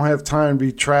people don't have time to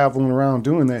be traveling around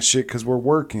doing that shit because we're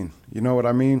working. You know what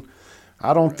I mean?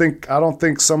 I don't think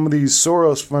some of these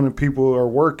Soros funded people are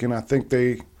working. I think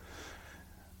I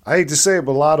hate to say it,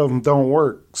 but a lot of them don't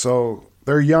work. So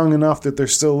they're young enough that they're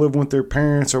still living with their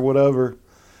parents or whatever,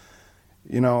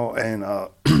 and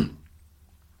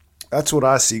That's what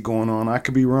I see going on. I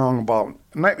could be wrong about.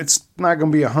 It's not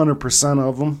going to be 100%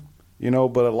 of them,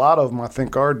 but a lot of them I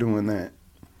think are doing that.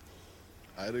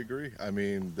 I'd agree. I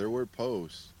mean, there were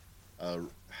posts. I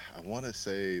want to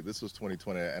say this was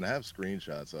 2020, and I have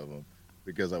screenshots of them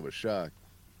because I was shocked.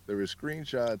 There were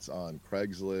screenshots on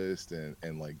Craigslist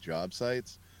and like job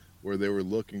sites where they were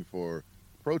looking for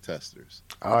protesters.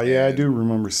 Oh, yeah, I do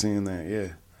remember seeing that,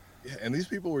 yeah. Yeah, and these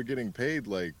people were getting paid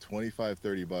like 25,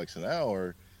 $30 an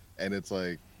hour, and it's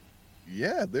like,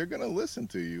 yeah, they're going to listen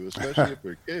to you, especially if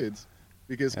they're kids,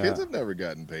 because kids have never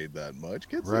gotten paid that much.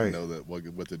 Kids don't know that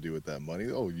what to do with that money.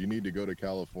 Oh, you need to go to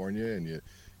California and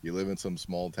you live in some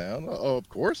small town? Oh, of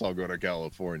course I'll go to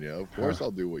California. Of course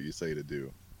I'll do what you say to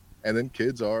do. And then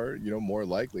kids are, more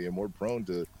likely and more prone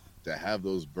to have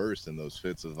those bursts and those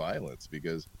fits of violence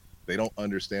because they don't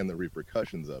understand the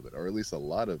repercussions of it, or at least a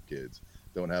lot of kids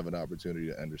don't have an opportunity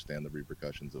to understand the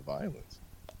repercussions of violence.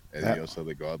 And, so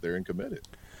they go out there and commit it.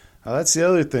 That's the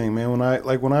other thing, man.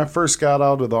 When I first got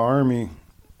out of the Army,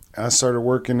 I started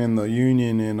working in the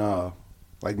union in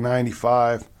like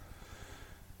 95.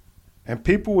 And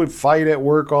people would fight at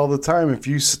work all the time. If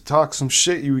you talk some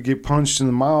shit, you would get punched in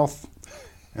the mouth.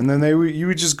 And then you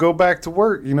would just go back to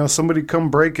work. Somebody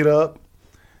come break it up,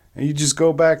 and you just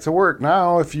go back to work.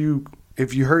 Now, if you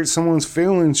hurt someone's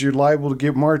feelings, you're liable to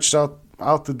get marched out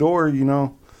the door.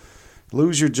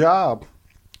 Lose your job.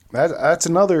 That's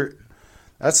another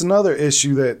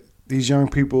issue that these young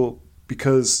people,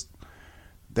 because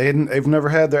they've never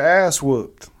had their ass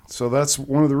whooped. So that's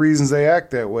one of the reasons they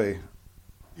act that way.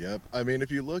 Yep. I mean,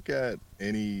 if you look at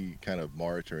any kind of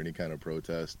march or any kind of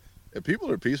protest, if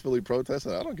people are peacefully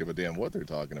protesting, I don't give a damn what they're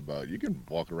talking about. You can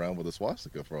walk around with a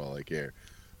swastika for all I care.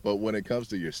 But when it comes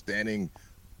to you're standing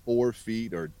 4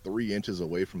 feet or 3 inches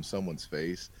away from someone's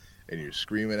face and you're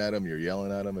screaming at them, you're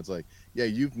yelling at them, it's like, yeah,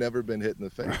 you've never been hit in the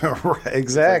face. Right,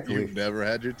 exactly. Like you've never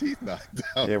had your teeth knocked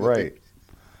out. Yeah, right.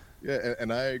 Yeah,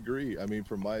 and I agree. I mean,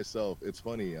 for myself, it's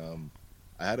funny.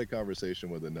 I had a conversation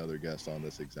with another guest on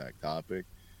this exact topic,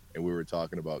 and we were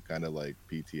talking about kind of like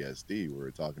PTSD. We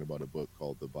were talking about a book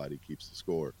called The Body Keeps the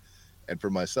Score. And for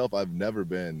myself, I've never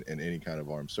been in any kind of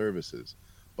armed services,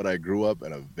 but I grew up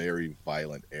in a very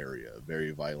violent area, a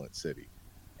very violent city.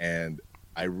 And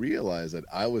I realized that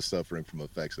I was suffering from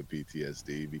effects of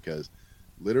PTSD because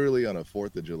literally on a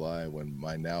 4th of July, when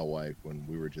my now wife, when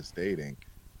we were just dating,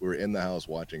 we were in the house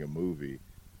watching a movie,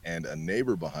 and a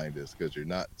neighbor behind us, because you're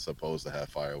not supposed to have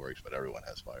fireworks, but everyone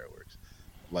has fireworks,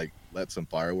 like let some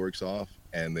fireworks off,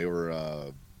 and they were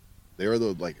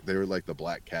like the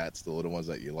black cats, the little ones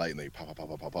that you light and they pop pop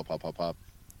pop pop pop pop pop pop,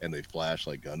 and they flash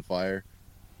like gunfire.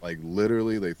 Like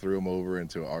literally, they threw them over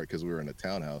into our, because we were in a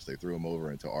townhouse, they threw them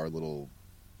over into our little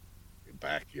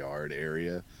backyard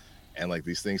area, and like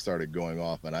these things started going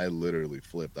off, and I literally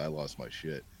flipped. I lost my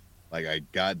shit. Like I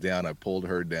got down, I pulled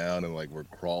her down, and like we're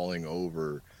crawling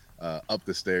over up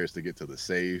the stairs to get to the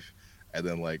safe. And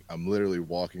then like I'm literally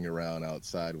walking around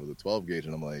outside with a 12 gauge,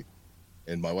 and I'm like,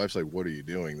 and my wife's like, "What are you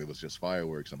doing?" It was just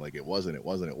fireworks. I'm like, "It wasn't.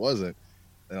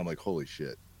 And I'm like, "Holy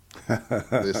shit,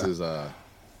 this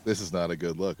is not a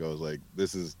good look." I was like,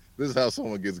 "This is how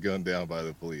someone gets gunned down by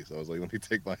the police." I was like, "Let me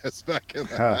take my ass back in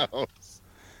the house."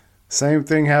 Same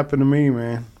thing happened to me,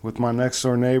 man, with my next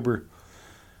door neighbor.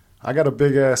 I got a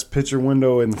big ass picture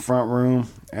window in the front room,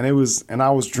 and I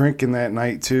was drinking that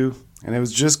night too, and it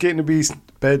was just getting to be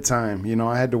bedtime.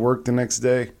 I had to work the next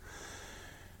day,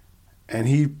 and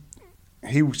he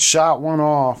shot one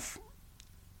off,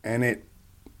 and it,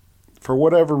 for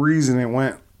whatever reason,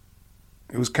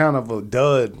 it was kind of a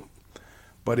dud,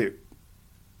 but it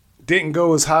didn't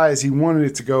go as high as he wanted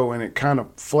it to go, and it kind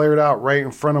of flared out right in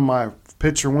front of my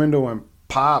picture window and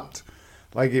popped,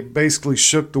 like it basically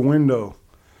shook the window.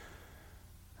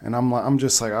 And I'm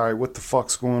just like, all right, what the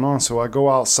fuck's going on? So I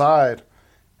go outside,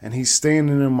 and he's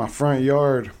standing in my front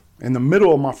yard, in the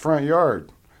middle of my front yard.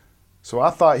 So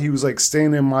I thought he was like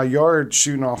standing in my yard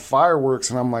shooting off fireworks,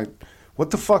 and I'm like,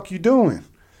 what the fuck you doing?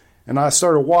 And I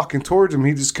started walking towards him.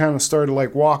 He just kind of started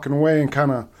like walking away and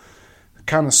kind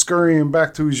of scurrying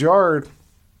back to his yard.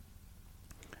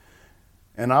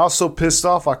 And I was so pissed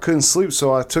off I couldn't sleep,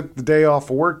 so I took the day off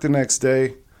of work the next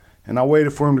day. And I waited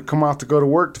for him to come out to go to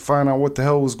work to find out what the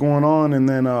hell was going on. And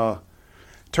then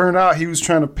turned out he was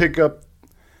trying to pick up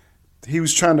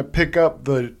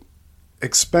the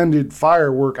expended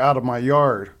firework out of my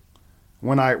yard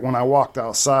when I walked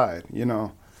outside,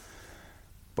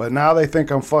 But now they think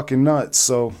I'm fucking nuts.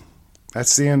 So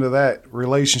that's the end of that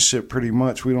relationship pretty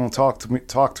much. We don't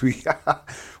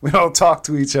we don't talk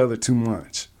to each other too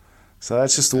much. So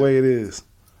that's just the way it is.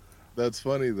 That's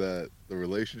funny that the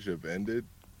relationship ended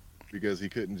because he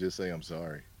couldn't just say, "I'm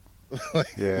sorry."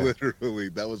 Like Yeah. literally,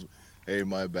 that was, hey,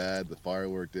 my bad. The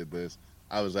firework did this.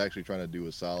 I was actually trying to do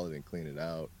a solid and clean it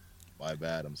out. My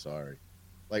bad. I'm sorry.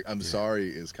 Like I'm Yeah. sorry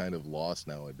is kind of lost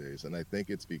nowadays, and I think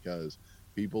it's because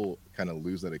people kind of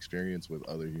lose that experience with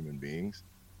other human beings,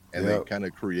 and they Yep. kind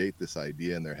of create this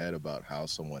idea in their head about how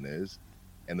someone is,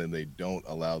 and then they don't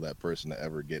allow that person to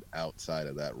ever get outside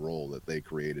of that role that they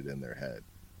created in their head,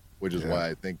 which is Yeah. why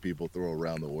I think people throw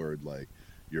around the word like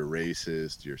you're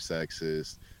racist, you're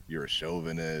sexist, you're a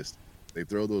chauvinist. They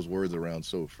throw those words around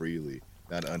so freely,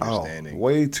 not Oh, understanding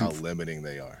way too. how limiting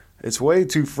they are. It's way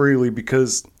too freely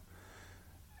because,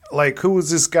 like, who was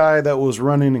this guy that was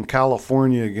running in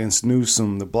California against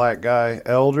Newsom, the black guy,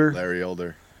 Elder? Larry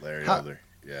Elder, Larry How, Elder,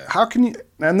 yeah. how can you?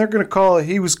 And they're gonna call it.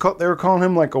 They were calling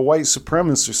him like a white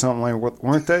supremacist or something like,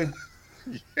 weren't they?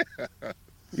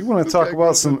 You want to This talk guy about grew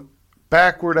up some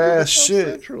backward in ass South shit?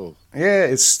 Central. Yeah,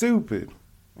 it's stupid.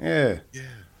 Yeah, Yeah.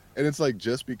 And it's like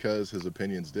just because his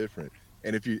opinion's different.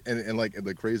 And if you and like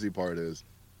the crazy part is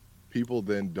people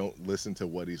then don't listen to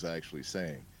what he's actually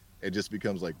saying. It just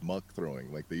becomes like muck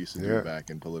throwing, like they used to do yeah, back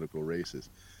in political races.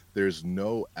 There's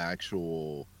no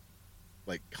actual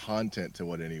like content to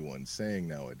what anyone's saying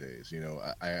nowadays. You know,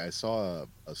 I saw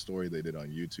a story they did on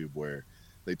YouTube where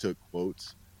they took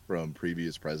quotes from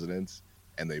previous presidents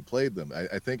and they played them.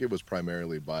 I think it was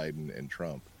primarily Biden and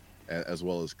Trump, as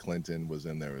well as Clinton was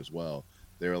in there as well.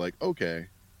 They were like, okay,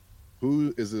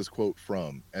 who is this quote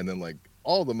from? And then like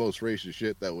all the most racist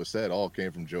shit that was said all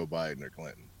came from Joe Biden or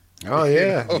Clinton. oh You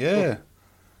yeah, know? yeah,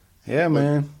 yeah, But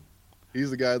man. he's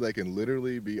the guy that can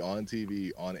literally be on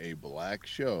TV on a black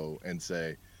show and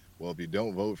say, "Well, if you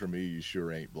don't vote for me, you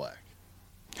sure ain't black."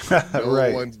 No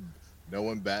Right. one, no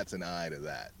one bats an eye to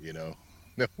that. You know,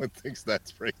 no one thinks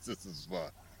that's racist as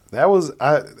fuck. That was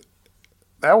I.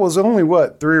 That was only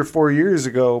what 3 or 4 years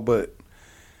ago, but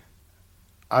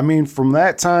I mean, from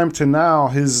that time to now,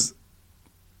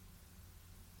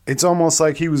 it's almost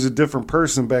like he was a different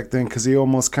person back then because he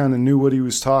almost kind of knew what he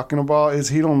was talking about. Is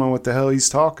he don't know what the hell he's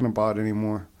talking about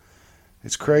anymore.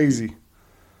 It's crazy.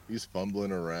 He's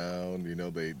fumbling around. You know,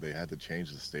 they had to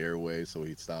change the stairway so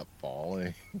he'd stop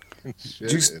falling and Did you,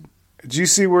 shit. And did you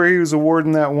see where he was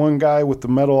awarding that one guy with the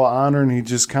Medal of Honor and he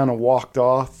just kind of walked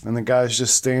off and the guy's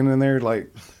just standing there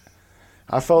like,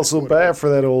 I felt so bad for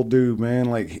that old dude, man.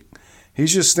 Like,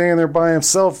 he's just standing there by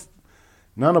himself.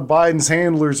 None of Biden's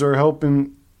handlers are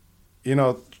helping,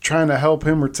 trying to help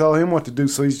him or tell him what to do.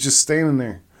 So he's just standing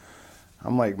there.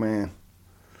 I'm like, man.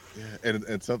 yeah,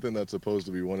 and something that's supposed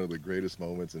to be one of the greatest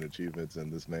moments and achievements in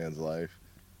this man's life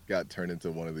got turned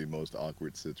into one of the most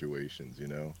awkward situations. You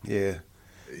know. Yeah.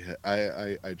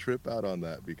 Yeah, I trip out on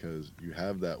that because you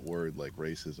have that word like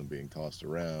racism being tossed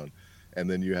around, and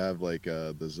then you have like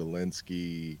the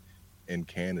Zelensky in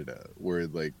Canada where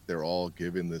like they're all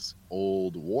giving this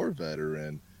old war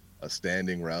veteran a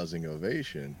standing rousing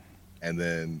ovation, and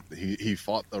then he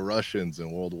fought the Russians in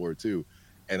World War II,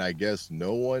 and I guess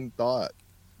no one thought,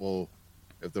 well,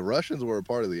 if the Russians were a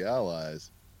part of the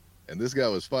Allies, and this guy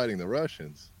was fighting the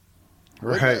Russians,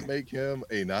 wouldn't Right. that make him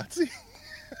a Nazi?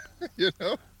 You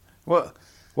know.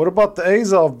 What about the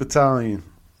Azov battalion?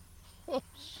 Oh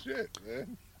shit,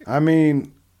 man. I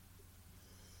mean,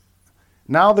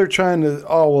 now they're trying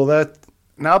to.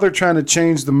 Now they're trying to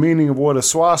change the meaning of what a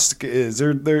swastika is.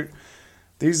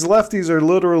 These lefties are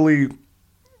literally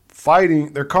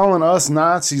fighting. They're calling us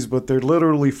Nazis, but they're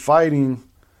literally fighting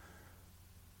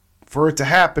for it to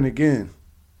happen again.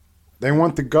 They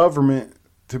want the government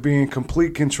to be in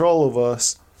complete control of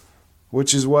us,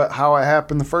 which is how it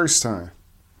happened the first time.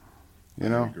 You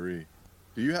know? I agree.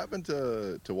 Do you happen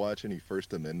to watch any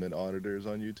First Amendment auditors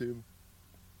on YouTube?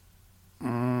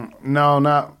 No,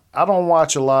 not. I don't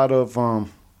watch a lot of.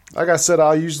 Like I said,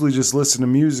 I usually just listen to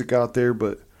music out there,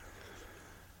 but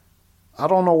I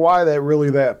don't know why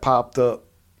that popped up.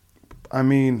 I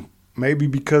mean, maybe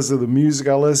because of the music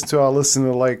I listen to. I listen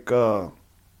to like a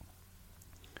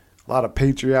lot of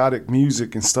patriotic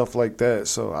music and stuff like that.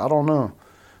 So I don't know,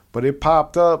 but it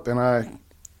popped up, and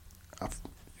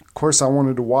of course, I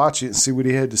wanted to watch it and see what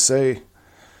he had to say.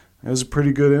 It was a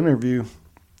pretty good interview.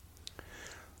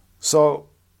 So,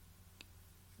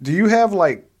 do you have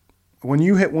like when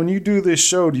you do this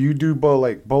show? Do you do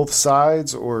both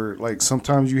sides, or like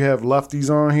sometimes you have lefties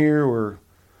on here, or?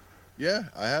 Yeah,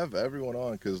 I have everyone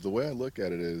on because the way I look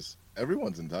at it is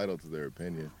everyone's entitled to their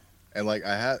opinion, and like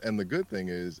and the good thing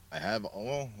is I have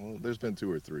there's been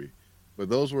 2 or 3, but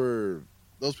those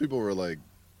people were like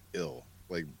ill,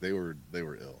 like they were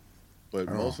ill,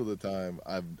 but most of the time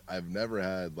I've never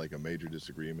had like a major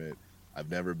disagreement. I've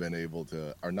never been able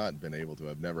to, or not been able to.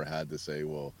 I've never had to say,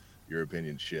 well, your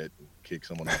opinion's shit, kick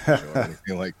someone off the show or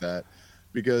anything like that.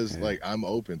 because Yeah. like I'm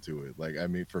open to it. Like I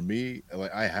mean, for me,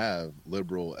 like I have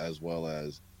liberal as well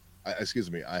as,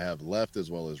 excuse me, I have left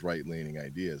as well as right leaning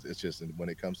ideas. It's just when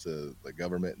it comes to the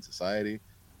government and society,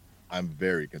 I'm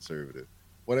very conservative.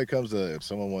 When it comes to if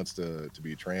someone wants to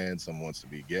be trans, someone wants to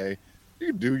be gay,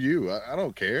 you do you. I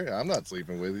don't care. I'm not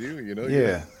sleeping with you. You know, you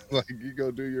Yeah. like you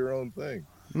go do your own thing.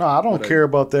 No, I don't But care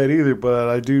about that either, but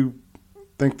I do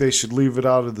think they should leave it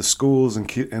out of the schools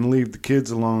and leave the kids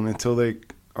alone until they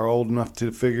are old enough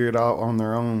to figure it out on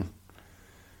their own.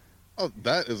 oh,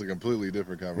 that is a completely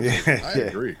different conversation. Yeah, I yeah.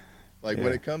 agree. Like when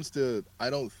Yeah. it comes to, I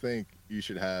don't think you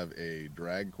should have a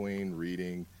drag queen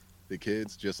reading to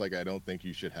kids, just like I don't think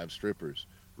you should have strippers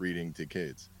reading to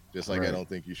kids. Just like I Right. don't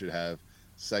think you should have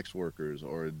sex workers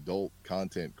or adult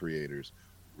content creators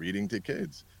reading to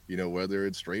kids, you know, whether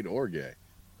it's straight or gay.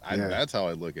 Yeah. That's how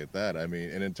I look at that. I mean,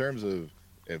 and in terms of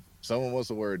if someone wants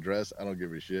to wear a dress, I don't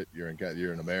give a shit. You're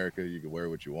in America. You can wear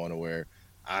what you want to wear.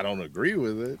 I don't agree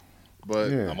with it,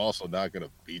 but Yeah. I'm also not going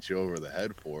to beat you over the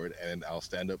head for it, and I'll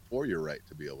stand up for your right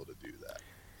to be able to do that.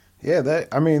 Yeah,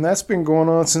 that's been going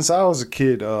on since I was a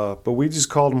kid. But we just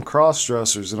called them cross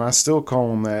dressers, and I still call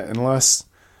them that unless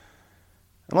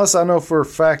I know for a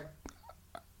fact.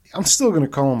 I'm still gonna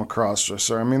call them a cross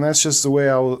dresser. I mean, that's just the way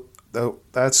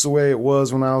that's the way it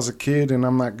was when I was a kid, and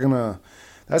I'm not gonna.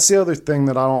 That's the other thing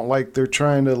that I don't like. They're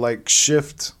trying to like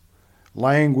shift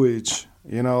language.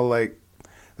 You know, like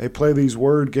they play these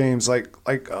word games. Let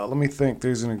me think.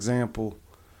 There's an example.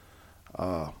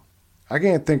 I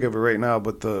can't think of it right now,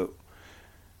 but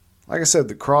like I said,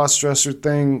 the cross dresser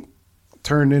thing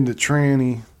turned into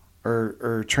tranny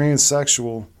or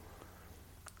transsexual,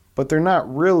 but they're not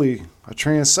really a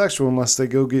transsexual unless they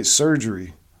go get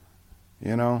surgery.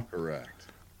 You know, Correct.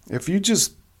 if you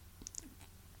just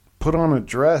put on a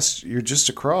dress, you're just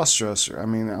a cross dresser. I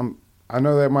mean, I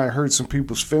know that might hurt some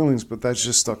people's feelings, but that's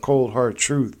just a cold hard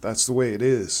truth. That's the way it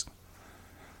is.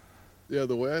 Yeah,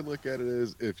 the way I look at it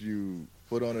is if you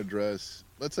put on a dress,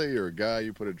 let's say you're a guy,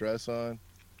 you put a dress on,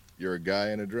 you're a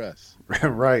guy in a dress.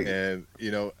 Right. And,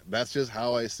 you know, that's just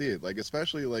how I see it. Like,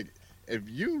 especially, like, if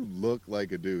you look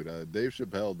like a dude, Dave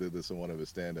Chappelle did this in one of his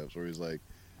stand-ups where he's like,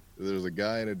 there's a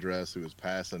guy in a dress who was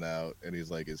passing out, and he's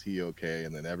like, is he okay?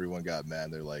 And then everyone got mad,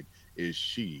 and they're like, is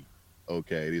she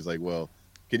okay? And he's like, well,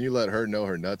 can you let her know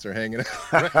her nuts are hanging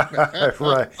out?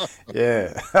 Right.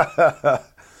 Yeah.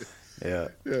 Yeah.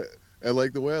 Yeah. And,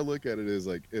 like, the way I look at it is,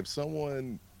 like, if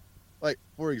someone, like,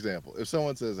 for example, if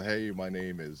someone says, hey, my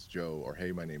name is Joe, or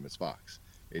hey, my name is Fox,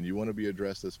 and you want to be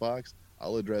addressed as Fox,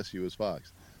 I'll address you as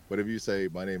Fox. But if you say,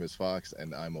 my name is Fox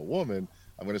and I'm a woman,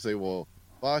 I'm going to say, well,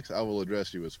 Fox, I will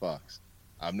address you as Fox.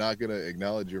 I'm not going to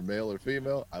acknowledge you're male or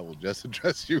female. I will just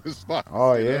address you as Fox.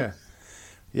 Oh, you know? yeah.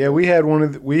 Yeah, we have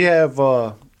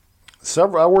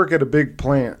several. I work at a big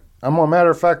plant. Matter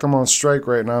of fact, I'm on strike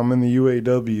right now. I'm in the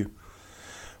UAW.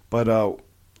 But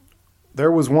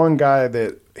there was one guy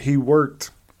that he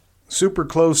worked super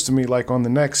close to me, like on the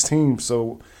next team.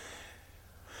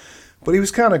 But he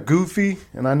was kind of goofy,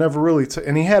 and I never really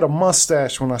and he had a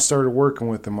mustache when I started working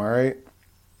with him, all right?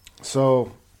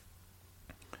 So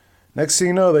next thing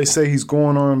you know, they say he's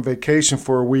going on vacation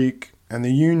for a week, and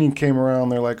the union came around.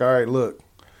 They're like, all right, look,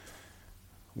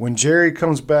 when Jerry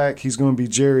comes back, he's going to be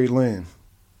Jerry Lynn.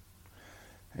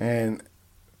 And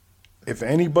if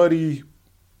anybody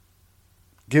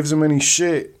gives him any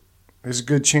shit, there's a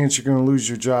good chance you're going to lose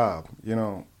your job, you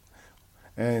know?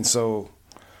 And so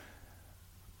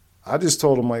I just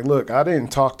told him, like, look, I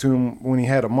didn't talk to him when he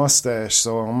had a mustache,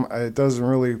 so it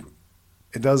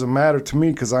doesn't matter to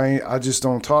me because I just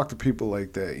don't talk to people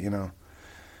like that, you know?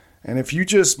 And if you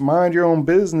just mind your own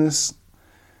business,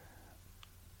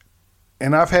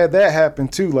 and I've had that happen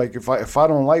too, like if I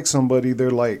don't like somebody,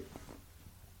 they're like,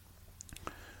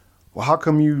 well, how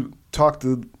come you talk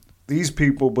to these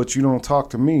people, but you don't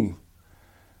talk to me?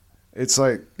 It's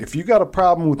like, if you got a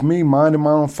problem with me minding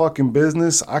my own fucking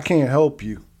business, I can't help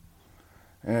you.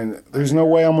 And there's no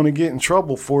way I'm going to get in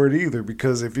trouble for it either,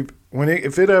 because if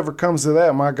it ever comes to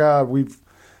that, my God,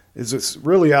 it's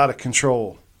really out of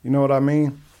control. You know what I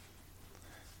mean?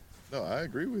 No, I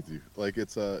agree with you. Like,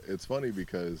 it's funny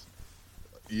because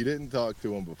you didn't talk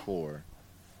to him before,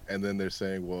 and then they're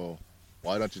saying, well,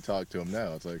 why don't you talk to him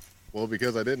now? It's like, well,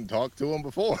 because I didn't talk to him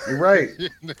before. You're right. You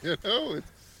know,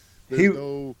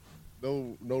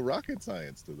 there's no rocket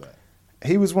science to that.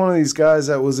 He was one of these guys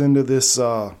that was into this.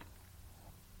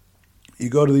 You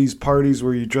go to these parties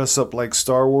where you dress up like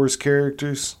Star Wars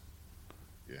characters.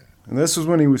 Yeah. And this was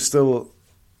when he was still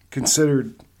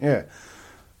considered, yeah.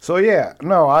 So yeah,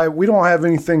 no, we don't have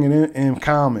anything in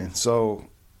common. So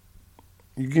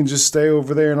you can just stay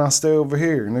over there and I'll stay over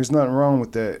here, and there's nothing wrong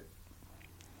with that.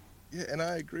 Yeah, and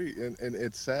I agree. And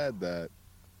it's sad that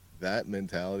that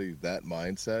mentality, that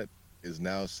mindset is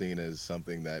now seen as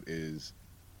something that is,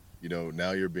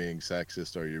 now you're being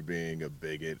sexist or you're being a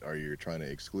bigot or you're trying to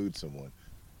exclude someone.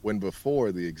 When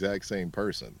before, the exact same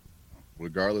person,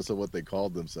 regardless of what they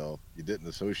called themselves, you didn't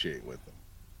associate with them.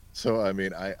 So, I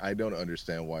mean, I don't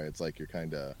understand why it's like you're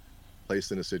kind of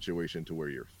placed in a situation to where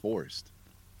you're forced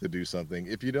to do something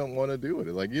if you don't want to do it.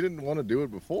 Like, you didn't want to do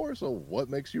it before, so what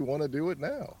makes you want to do it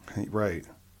now? Right.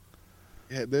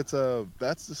 Yeah, that's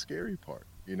the scary part.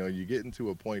 You get into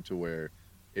a point to where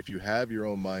if you have your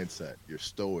own mindset, you're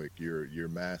stoic, you're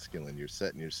masculine, you're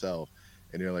setting yourself,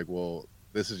 and you're like, well,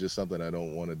 this is just something I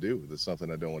don't want to do. This is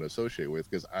something I don't want to associate with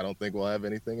because I don't think we'll have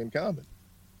anything in common.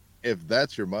 If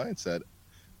that's your mindset,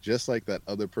 just like that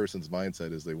other person's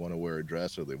mindset is they want to wear a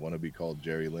dress or they want to be called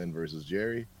Jerry Lynn versus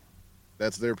Jerry,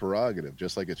 that's their prerogative.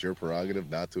 Just like it's your prerogative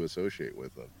not to associate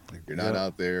with them. You're not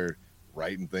out there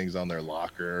writing things on their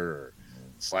locker or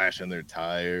slashing their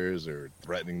tires or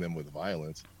threatening them with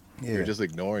violence. Yeah. You're just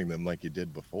ignoring them like you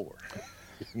did before.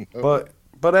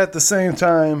 But at the same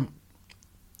time,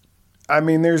 I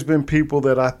mean, there's been people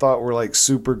that I thought were like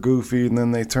super goofy, and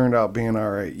then they turned out being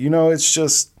all right. It's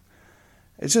just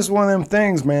one of them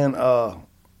things, man.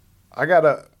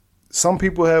 Some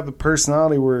people have the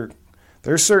personality where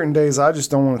there's certain days I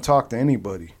just don't want to talk to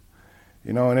anybody.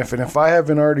 And if I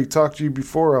haven't already talked to you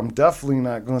before, I'm definitely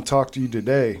not going to talk to you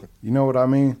today. You know what I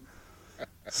mean?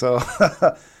 So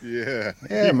yeah,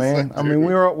 man. I mean,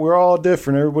 we're all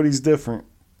different. Everybody's different,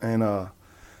 and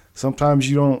sometimes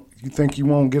you think you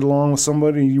won't get along with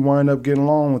somebody, and you wind up getting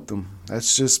along with them.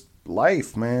 That's just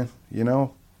life, man.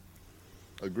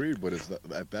 Agreed, but it's not,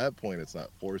 at that point it's not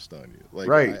forced on you. Like,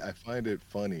 right. I find it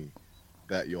funny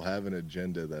that you'll have an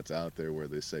agenda that's out there where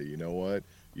they say, you know what,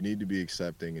 you need to be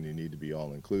accepting and you need to be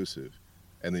all inclusive,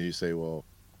 and then you say, well,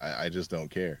 I just don't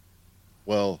care.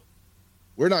 Well,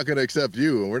 we're not going to accept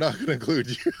you and we're not going to include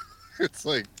you. It's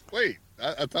like, wait,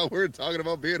 I thought we were talking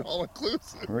about being all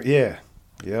inclusive. Yeah.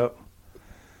 Yep.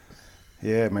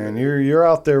 Yeah, man, you're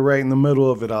out there right in the middle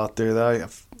of it out there.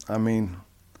 I mean,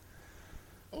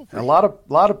 a lot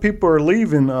of people are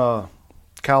leaving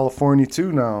California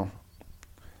too now.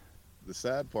 The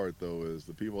sad part though is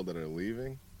the people that are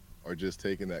leaving are just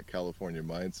taking that California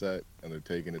mindset and they're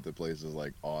taking it to places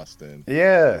like Austin.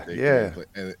 Yeah.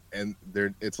 And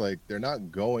it's like they're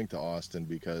not going to Austin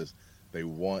because they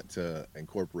want to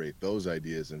incorporate those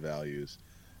ideas and values.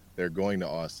 They're going to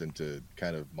Austin to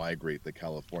kind of migrate the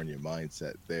California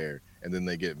mindset there, and then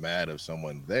they get mad if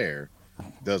someone there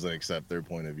doesn't accept their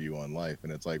point of view on life.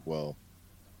 And it's like, well,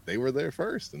 they were there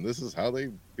first, and this is how they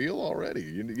feel already.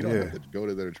 You don't have to go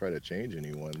to there to try to change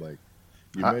anyone. Like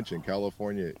you mentioned,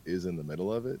 California is in the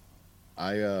middle of it.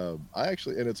 I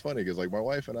actually, and it's funny because like my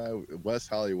wife and I, West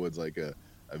Hollywood's like a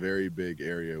very big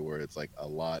area where it's like a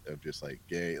lot of just like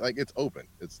gay, like it's open,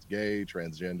 it's gay,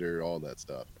 transgender, all that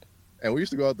stuff. And we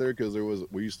used to go out there because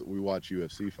we watch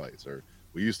UFC fights, or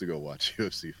we used to go watch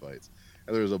UFC fights.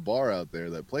 And there was a bar out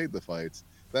there that played the fights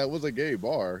that was a gay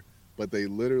bar, but they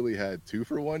literally had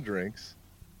 2-for-1 drinks.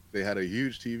 They had a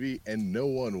huge TV, and no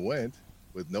one went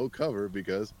with no cover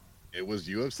because it was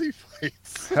UFC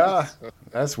fights.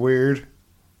 That's weird.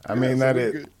 I mean,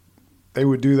 they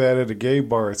would do that at a gay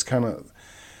bar. It's kind of,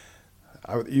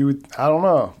 I don't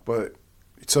know, but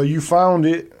so you found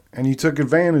it and you took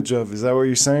advantage of it. Is that what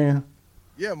you're saying?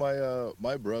 Yeah,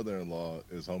 my brother-in-law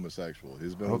is homosexual.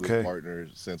 He's been with his partner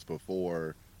since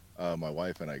before my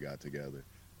wife and I got together.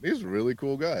 He's a really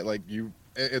cool guy. Like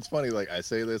it's funny. Like I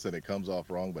say this and it comes off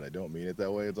wrong, but I don't mean it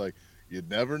that way. It's like you'd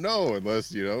never know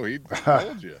unless he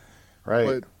told you. Right.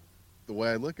 But the way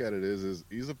I look at it is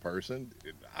he's a person.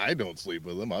 I don't sleep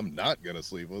with him. I'm not gonna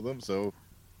sleep with him. So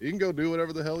he can go do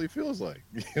whatever the hell he feels like.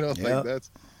 Like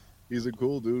he's a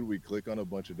cool dude. We click on a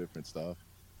bunch of different stuff.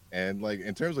 And like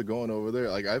in terms of going over there,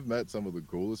 like I've met some of the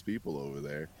coolest people over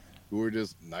there who were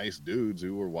just nice dudes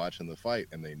who were watching the fight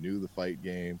and they knew the fight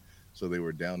game, so they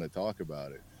were down to talk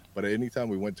about it. But anytime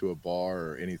we went to a bar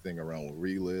or anything around where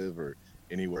we live or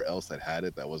anywhere else that had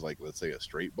it that was like, let's say a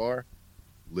straight bar,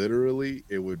 literally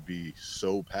it would be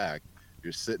so packed.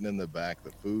 You're sitting in the back,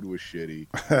 the food was shitty,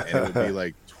 and it would be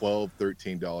like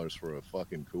 $12-13 for a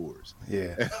fucking Coors.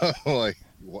 Yeah. And I'm like,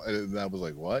 what? And I was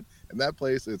like, what? And that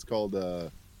place, it's called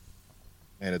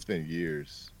and it's been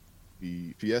years,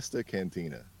 the Fiesta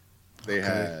Cantina. They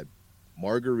had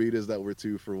margaritas that were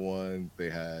 2-for-1. They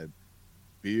had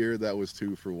beer that was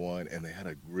 2-for-1, and they had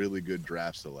a really good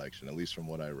draft selection, at least from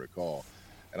what I recall.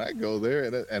 And I go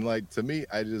there, and like to me,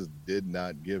 I just did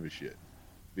not give a shit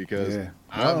because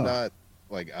I'm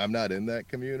not in that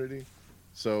community.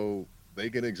 So they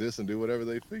can exist and do whatever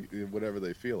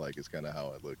they feel like. Is kind of how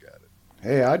I look at it.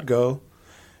 Hey, I'd go.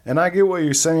 And I get what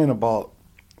you're saying about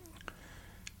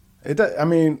it. I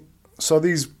mean, so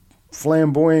these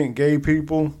flamboyant gay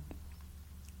people,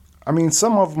 I mean,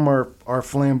 some of them are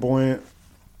flamboyant,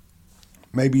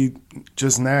 maybe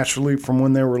just naturally from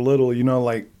when they were little,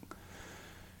 like,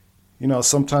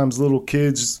 sometimes little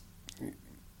kids,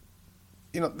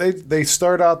 they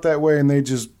start out that way and they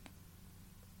just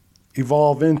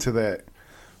evolve into that.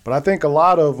 But I think a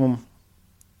lot of them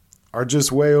are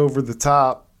just way over the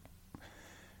top.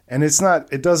 And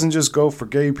it doesn't just go for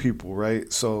gay people,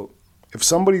 right? So if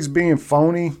somebody's being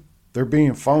phony, they're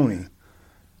being phony.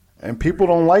 And people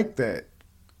don't like that.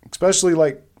 Especially,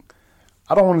 like,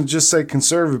 I don't want to just say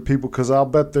conservative people, because I'll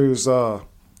bet there's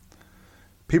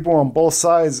people on both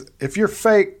sides. If you're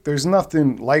fake, there's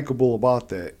nothing likable about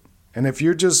that. And if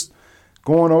you're just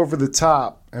going over the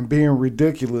top and being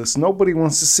ridiculous, nobody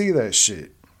wants to see that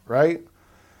shit, right?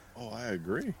 Oh, I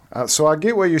agree. So I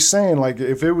get what you're saying. Like,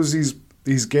 if it was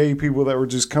these gay people that were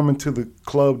just coming to the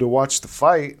club to watch the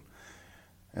fight,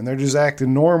 and they're just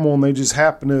acting normal, and they just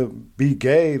happen to be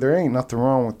gay, there ain't nothing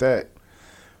wrong with that.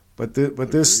 But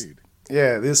this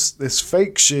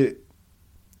fake shit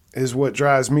is what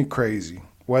drives me crazy.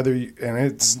 And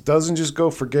it doesn't just go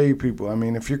for gay people. I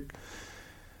mean, if you're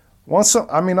it's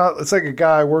like a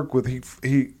guy I work with.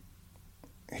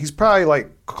 He's probably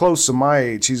like close to my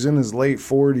age. He's in his late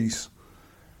 40s.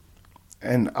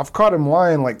 And I've caught him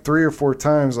lying like 3 or 4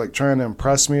 times, like trying to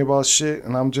impress me about shit.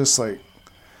 And I'm just like,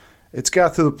 it's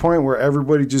got to the point where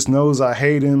everybody just knows I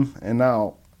hate him. And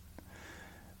now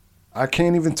I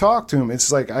can't even talk to him.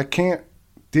 It's like, I can't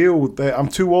deal with that. I'm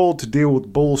too old to deal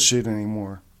with bullshit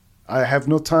anymore. I have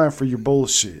no time for your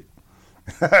bullshit.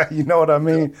 You know what I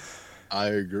mean? I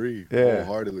agree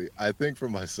wholeheartedly. I think for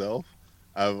myself,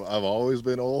 I've always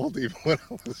been old, even when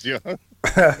I was young.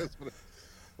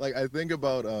 Like, I think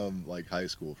about like high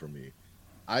school for me.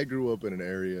 I grew up in an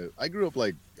area. I grew up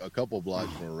like a couple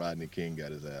blocks from where Rodney King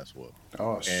got his ass whooped.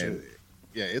 Oh shit! And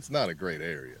yeah, it's not a great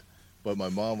area. But my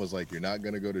mom was like, "You're not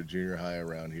gonna go to junior high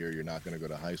around here. You're not gonna go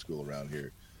to high school around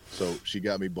here." So she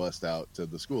got me bussed out to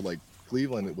the school. Like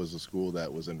Cleveland, it was a school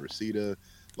that was in Reseda.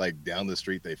 Like down the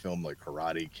street, they filmed like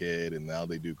Karate Kid, and now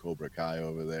they do Cobra Kai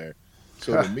over there.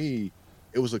 So to me,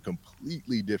 it was a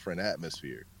completely different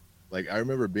atmosphere. Like, I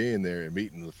remember being there and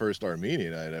meeting the first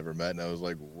Armenian I'd ever met, and I was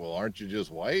like, well, aren't you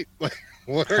just white? Like,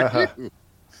 what are you?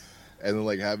 And then,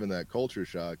 like, having that culture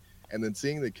shock, and then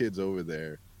seeing the kids over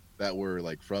there that were,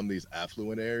 like, from these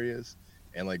affluent areas,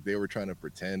 and, like, they were trying to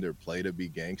pretend or play to be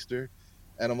gangster.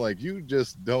 And I'm like, you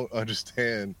just don't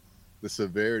understand the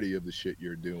severity of the shit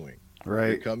you're doing.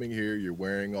 Right. You're coming here, you're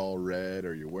wearing all red,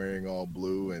 or you're wearing all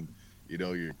blue, and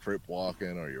you're crip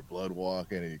walking or you're blood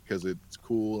walking because it's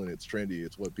cool and it's trendy.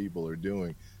 It's what people are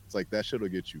doing. It's like, that shit will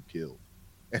get you killed.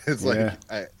 And it's like,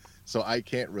 so I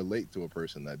can't relate to a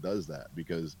person that does that,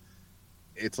 because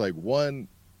it's like, one,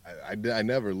 I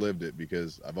never lived it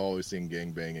because I've always seen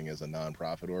gangbanging as a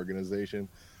nonprofit organization,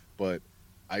 but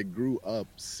I grew up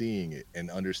seeing it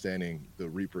and understanding the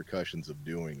repercussions of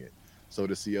doing it. So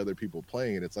to see other people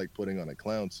playing it, it's like putting on a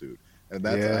clown suit. And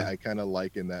that's, I kind of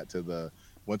liken that to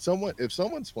if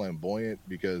someone's flamboyant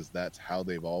because that's how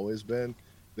they've always been,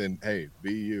 then hey,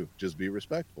 be you, just be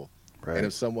respectful. Right. And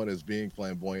if someone is being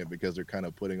flamboyant because they're kind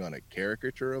of putting on a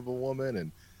caricature of a woman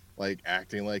and like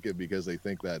acting like it because they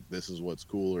think that this is what's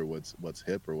cool or what's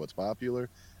hip or what's popular,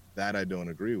 that I don't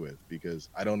agree with, because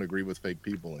I don't agree with fake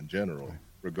people in general,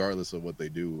 regardless of what they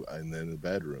do in the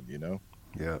bedroom,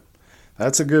 Yeah,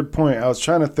 that's a good point. I was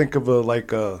trying to think of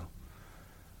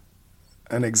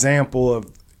an example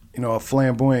of a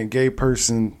flamboyant gay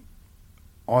person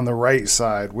on the right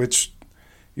side, which,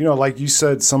 like you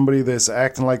said, somebody that's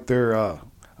acting like they're a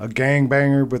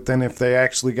gangbanger, but then if they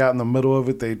actually got in the middle of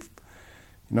it, they'd,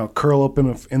 curl up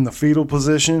in the fetal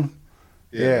position.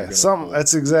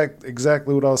 That's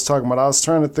exactly what I was talking about. I was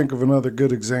trying to think of another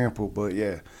good example, but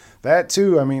yeah, that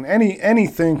too. I mean,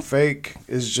 anything fake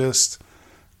is just,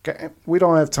 we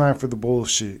don't have time for the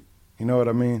bullshit. You know what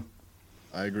I mean?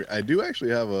 I agree. I do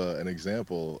actually have an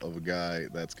example of a guy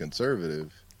that's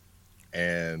conservative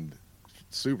and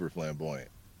super flamboyant.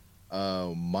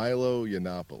 Milo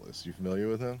Yiannopoulos. You familiar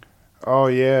with him? Oh,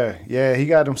 yeah. Yeah, he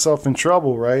got himself in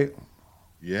trouble, right?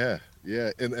 Yeah.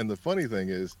 And the funny thing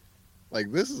is, like,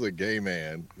 this is a gay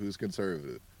man who's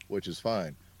conservative, which is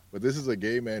fine. But this is a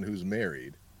gay man who's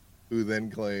married, who then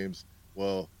claims,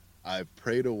 well, I've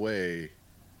prayed away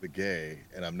the gay,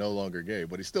 and I'm no longer gay.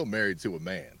 But he's still married to a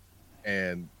man.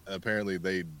 And apparently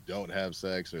they don't have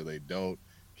sex or they don't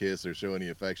kiss or show any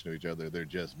affection to each other. They're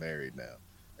just married now.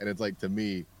 And it's like, to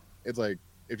me, it's like,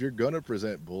 if you're gonna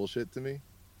present bullshit to me,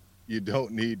 you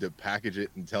don't need to package it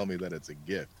and tell me that it's a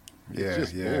gift. It's Yeah,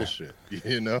 just yeah, bullshit,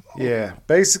 you know? yeah.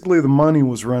 Basically, the money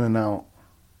was running out,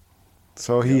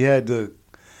 so Yep.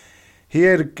 he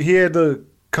had to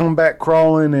come back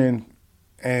crawling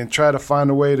and try to find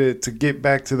a way to get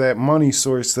back to that money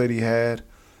source that he had.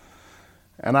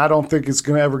 And I don't think it's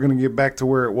ever gonna get back to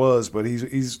where it was, but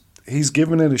he's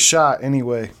giving it a shot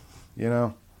anyway, you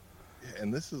know.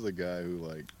 And this is a guy who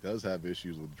like does have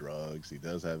issues with drugs. He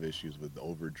does have issues with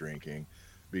over drinking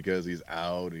because he's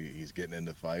out. He's getting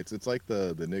into fights. It's like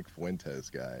the Nick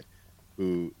Fuentes guy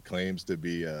who claims to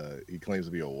be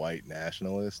a white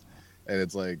nationalist, and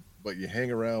it's like, but you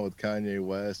hang around with Kanye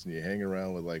West and you hang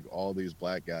around with like all these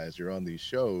black guys. You're on these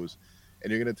shows, and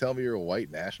you're gonna tell me you're a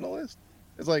white nationalist?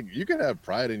 It's like you can have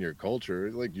pride in your culture,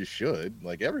 like you should.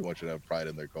 Like everyone should have pride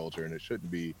in their culture, and it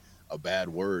shouldn't be a bad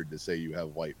word to say you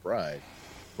have white pride.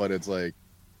 But it's like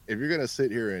if you're gonna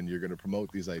sit here and you're gonna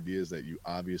promote these ideas that you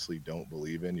obviously don't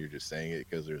believe in, you're just saying it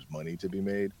because there's money to be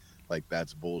made. Like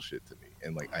that's bullshit to me,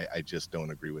 and like I just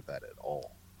don't agree with that at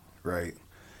all. Right.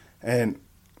 And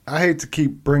I hate to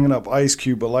keep bringing up Ice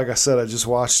Cube, but like I said, I just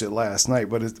watched it last night.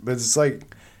 But it's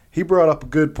like he brought up a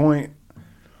good point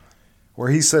where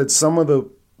he said some of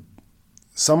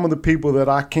the people that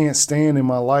I can't stand in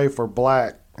my life are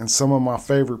black, and some of my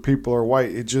favorite people are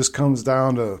white. It just comes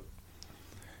down to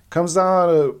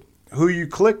who you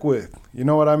click with. You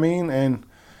know what I mean? And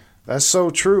that's so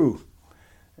true.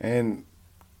 And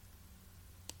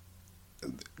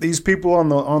these people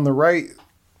on the right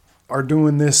are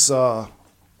doing this what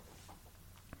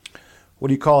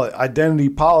do you call it? Identity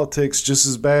politics just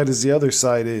as bad as the other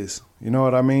side is. You know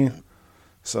what I mean?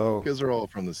 So Because they're all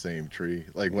from the same tree.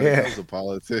 Like when it comes to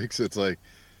politics, it's like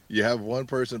you have one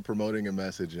person promoting a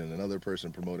message and another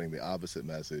person promoting the opposite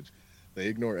message. They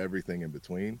ignore everything in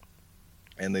between,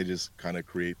 and they just kind of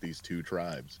create these two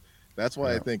tribes. That's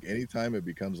why I think anytime it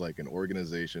becomes like an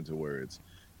organization to where it's,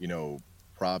 you know,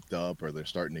 propped up or they're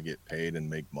starting to get paid and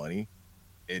make money,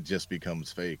 it just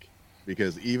becomes fake.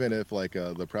 Because even if like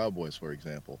the Proud Boys, for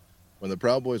example, when the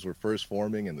Proud Boys were first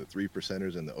forming and the Three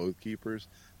Percenters and the Oath Keepers,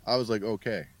 I was like,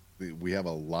 okay, we have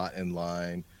a lot in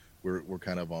line. We're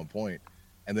kind of on point.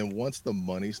 And then once the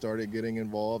money started getting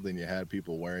involved and you had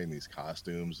people wearing these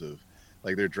costumes of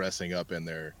like they're dressing up in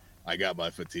their I got my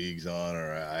fatigues on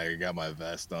or I got my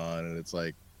vest on, and it's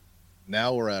like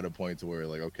now we're at a point to where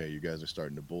like, okay, you guys are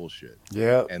starting to bullshit.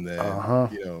 yeah, And then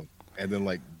you know, and then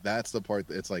like that's the part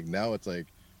that it's like now it's like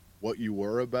what you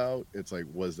were about, it's like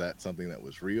was that something that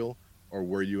was real, or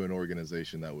were you an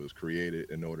organization that was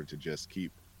created in order to just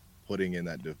keep putting in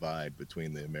that divide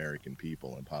between the American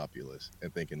people and populace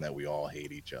and thinking that we all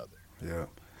hate each other? yeah.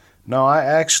 No, I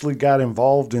actually got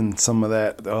involved in some of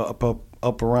that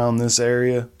up around this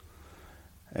area,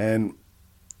 and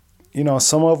you know,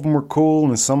 some of them were cool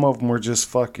and some of them were just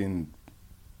fucking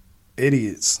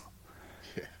idiots.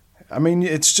 Yeah. I mean,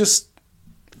 it's just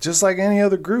like any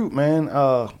other group, man.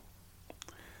 I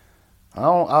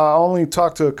only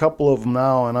talk to a couple of them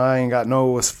now, and I ain't got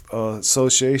no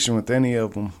association with any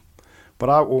of them.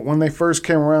 But when they first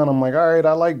came around, I'm like, all right,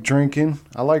 I like drinking,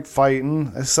 I like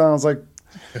fighting. It sounds like,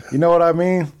 you know what I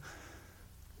mean?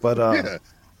 But yeah,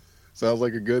 sounds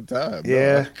like a good time.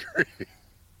 Yeah, no, I agree.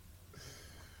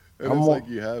 And I'm it's more, like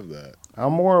you have that.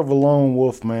 I'm more of a lone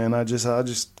wolf, man. I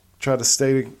just try to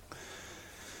stay.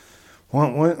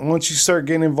 Once you start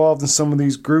getting involved in some of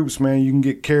these groups, man, you can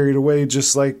get carried away,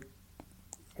 just like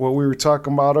what we were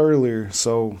talking about earlier.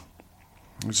 So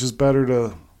it's just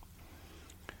better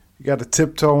you got to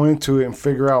tiptoe into it and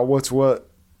figure out what's what.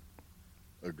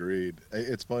 Agreed.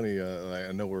 It's funny.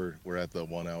 I know we're at the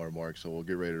 1 hour mark, so we'll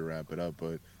get ready to wrap it up.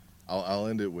 But I'll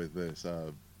end it with this.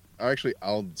 Actually,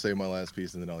 I'll say my last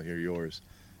piece and then I'll hear yours.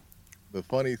 The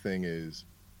funny thing is,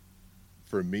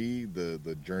 for me,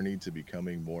 the journey to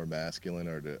becoming more masculine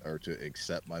or to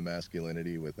accept my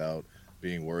masculinity without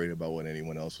being worried about what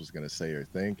anyone else was going to say or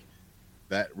think,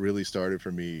 that really started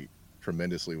for me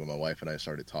tremendously when my wife and I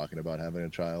started talking about having a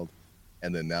child.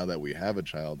 And then now that we have a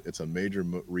child, it's a major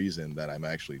reason that I'm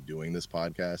actually doing this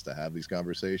podcast, to have these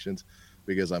conversations,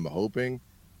 because I'm hoping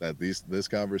that this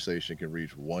conversation can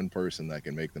reach one person that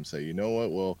can make them say, you know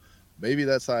what, well, maybe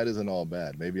that side isn't all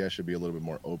bad. Maybe I should be a little bit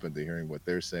more open to hearing what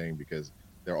they're saying, because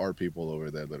there are people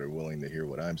over there that are willing to hear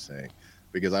what I'm saying.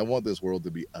 Because I want this world to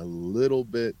be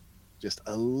just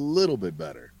a little bit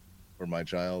better for my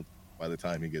child by the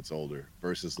time he gets older,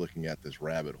 versus looking at this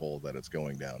rabbit hole that it's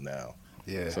going down now.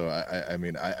 Yeah. So I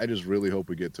mean, I just really hope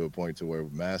we get to a point to where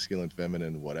masculine,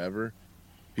 feminine, whatever,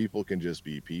 people can just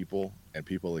be people, and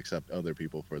people accept other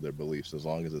people for their beliefs as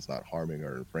long as it's not harming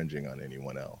or infringing on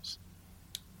anyone else.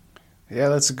 Yeah,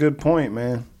 that's a good point,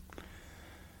 man.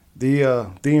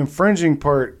 The infringing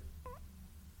part,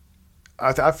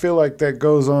 I feel like that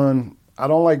goes on. I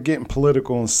don't like getting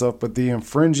political and stuff, but the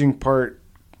infringing part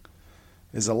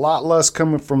is a lot less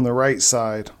coming from the right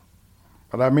side.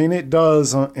 But I mean, it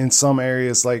does in some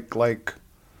areas like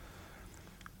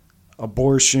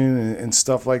abortion and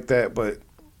stuff like that. But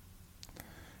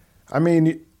I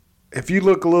mean, if you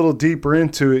look a little deeper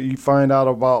into it, you find out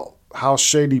about how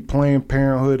shady Planned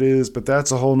Parenthood is, but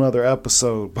that's a whole nother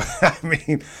episode. But I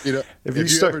mean, if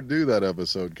you ever do that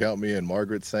episode, count me in.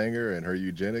 Margaret Sanger and her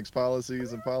eugenics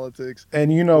policies and politics.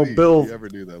 And please, Bill, if you ever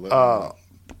do that, let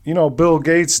me know. Bill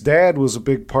Gates' dad was a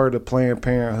big part of Planned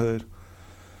Parenthood.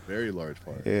 Very large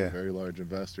part. Yeah. Very large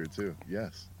investor too.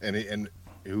 Yes. And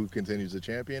who continues to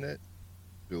champion it?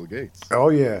 Bill Gates. Oh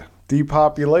yeah,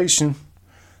 depopulation.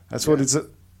 That's what it's.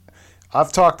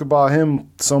 I've talked about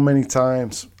him so many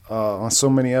times on so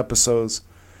many episodes.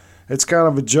 It's kind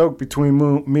of a joke between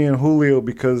me and Julio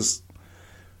because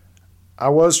I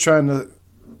was trying to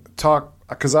talk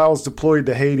because I was deployed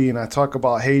to Haiti and I talk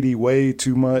about Haiti way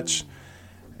too much,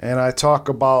 and I talk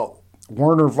about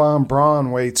Werner von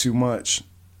Braun way too much.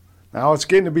 Now it's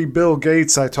getting to be Bill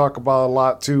Gates I talk about a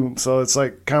lot too, so it's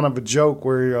like kind of a joke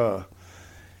where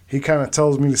he kind of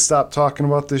tells me to stop talking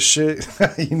about this shit.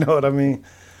 You know what I mean?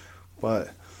 But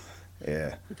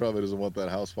yeah, he probably doesn't want that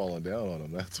house falling down on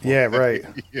him. That's why. Yeah, right.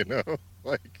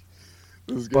 Like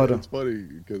this guy. It's funny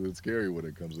because it's scary when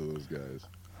it comes to those guys.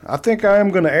 I think I am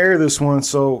going to air this one,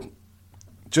 so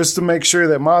just to make sure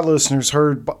that my listeners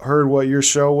heard what your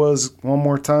show was one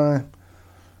more time.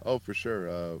 Oh, for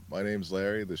sure. My name's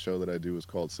Larry. The show that I do is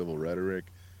called Civil Rhetoric.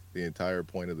 The entire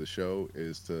point of the show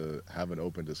is to have an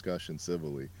open discussion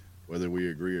civilly. Whether we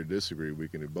agree or disagree, we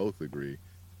can both agree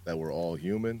that we're all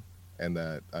human, and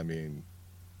that,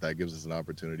 that gives us an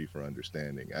opportunity for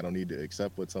understanding. I don't need to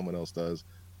accept what someone else does,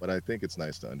 but I think it's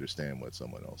nice to understand what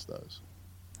someone else does.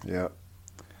 Yeah.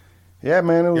 Yeah,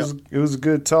 man, it was a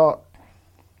good talk.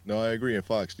 No, I agree. And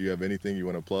Fox, do you have anything you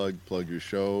want to plug? Plug your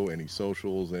show, any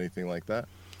socials, anything like that?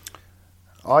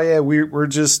 Oh, yeah, we're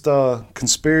just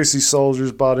conspiracy soldiers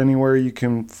about anywhere you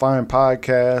can find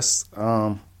podcasts.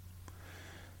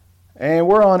 And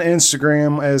we're on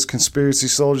Instagram as Conspiracy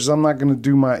Soldiers. I'm not going to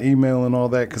do my email and all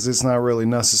that because it's not really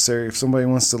necessary. If somebody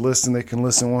wants to listen, they can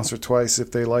listen once or twice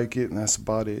if they like it, and that's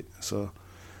about it. So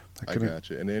I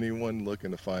gotcha. And anyone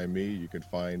looking to find me, you can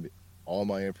find all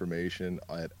my information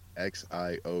at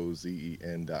xiozen.com.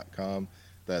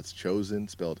 That's chosen,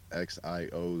 spelled xiozen.com.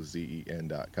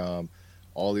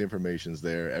 All the information's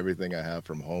there. Everything I have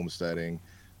from homesteading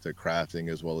to crafting,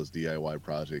 as well as DIY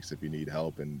projects. If you need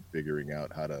help in figuring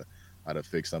out how to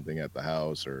fix something at the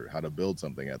house or how to build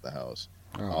something at the house,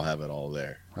 I'll have it all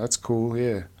there. That's cool.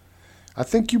 Yeah, I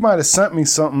think you might have sent me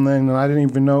something then, and I didn't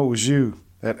even know it was you.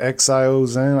 That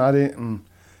XIOZen. I didn't.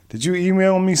 Did you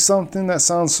email me something? That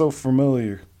sounds so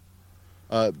familiar.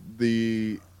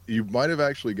 You might have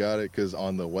actually got it because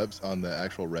on the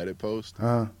actual Reddit post,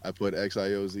 I put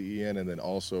XIOZEN, and then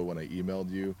also when I emailed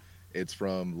you, it's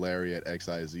from Larry at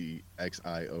xiozen.com.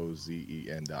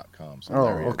 So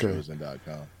Larry at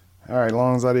chosen.com. All right, as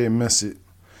long as I didn't miss it.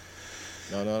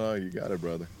 No, you got it,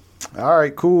 brother. All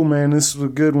right, cool, man. This was a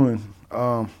good one.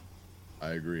 I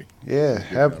agree. Yeah,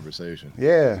 have conversation.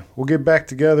 Yeah, we'll get back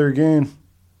together again,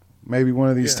 maybe one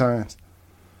of these times.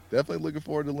 Definitely looking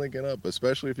forward to linking up,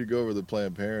 especially if you go over the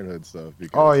Planned Parenthood stuff.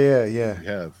 Because, oh yeah.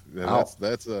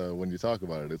 That's when you talk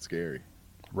about it, it's scary.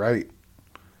 Right.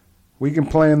 We can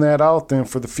plan that out then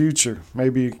for the future,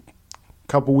 maybe a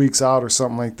couple weeks out or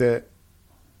something like that.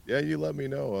 Yeah, you let me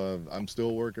know. I'm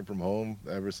still working from home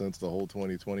ever since the whole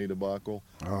 2020 debacle.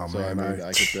 Oh, so man,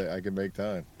 I can make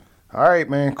time. All right,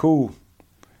 man. Cool.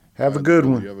 Have a good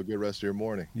one. You have a good rest of your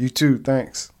morning. You too.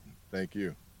 Thanks. Thank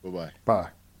you. Bye-bye. Bye.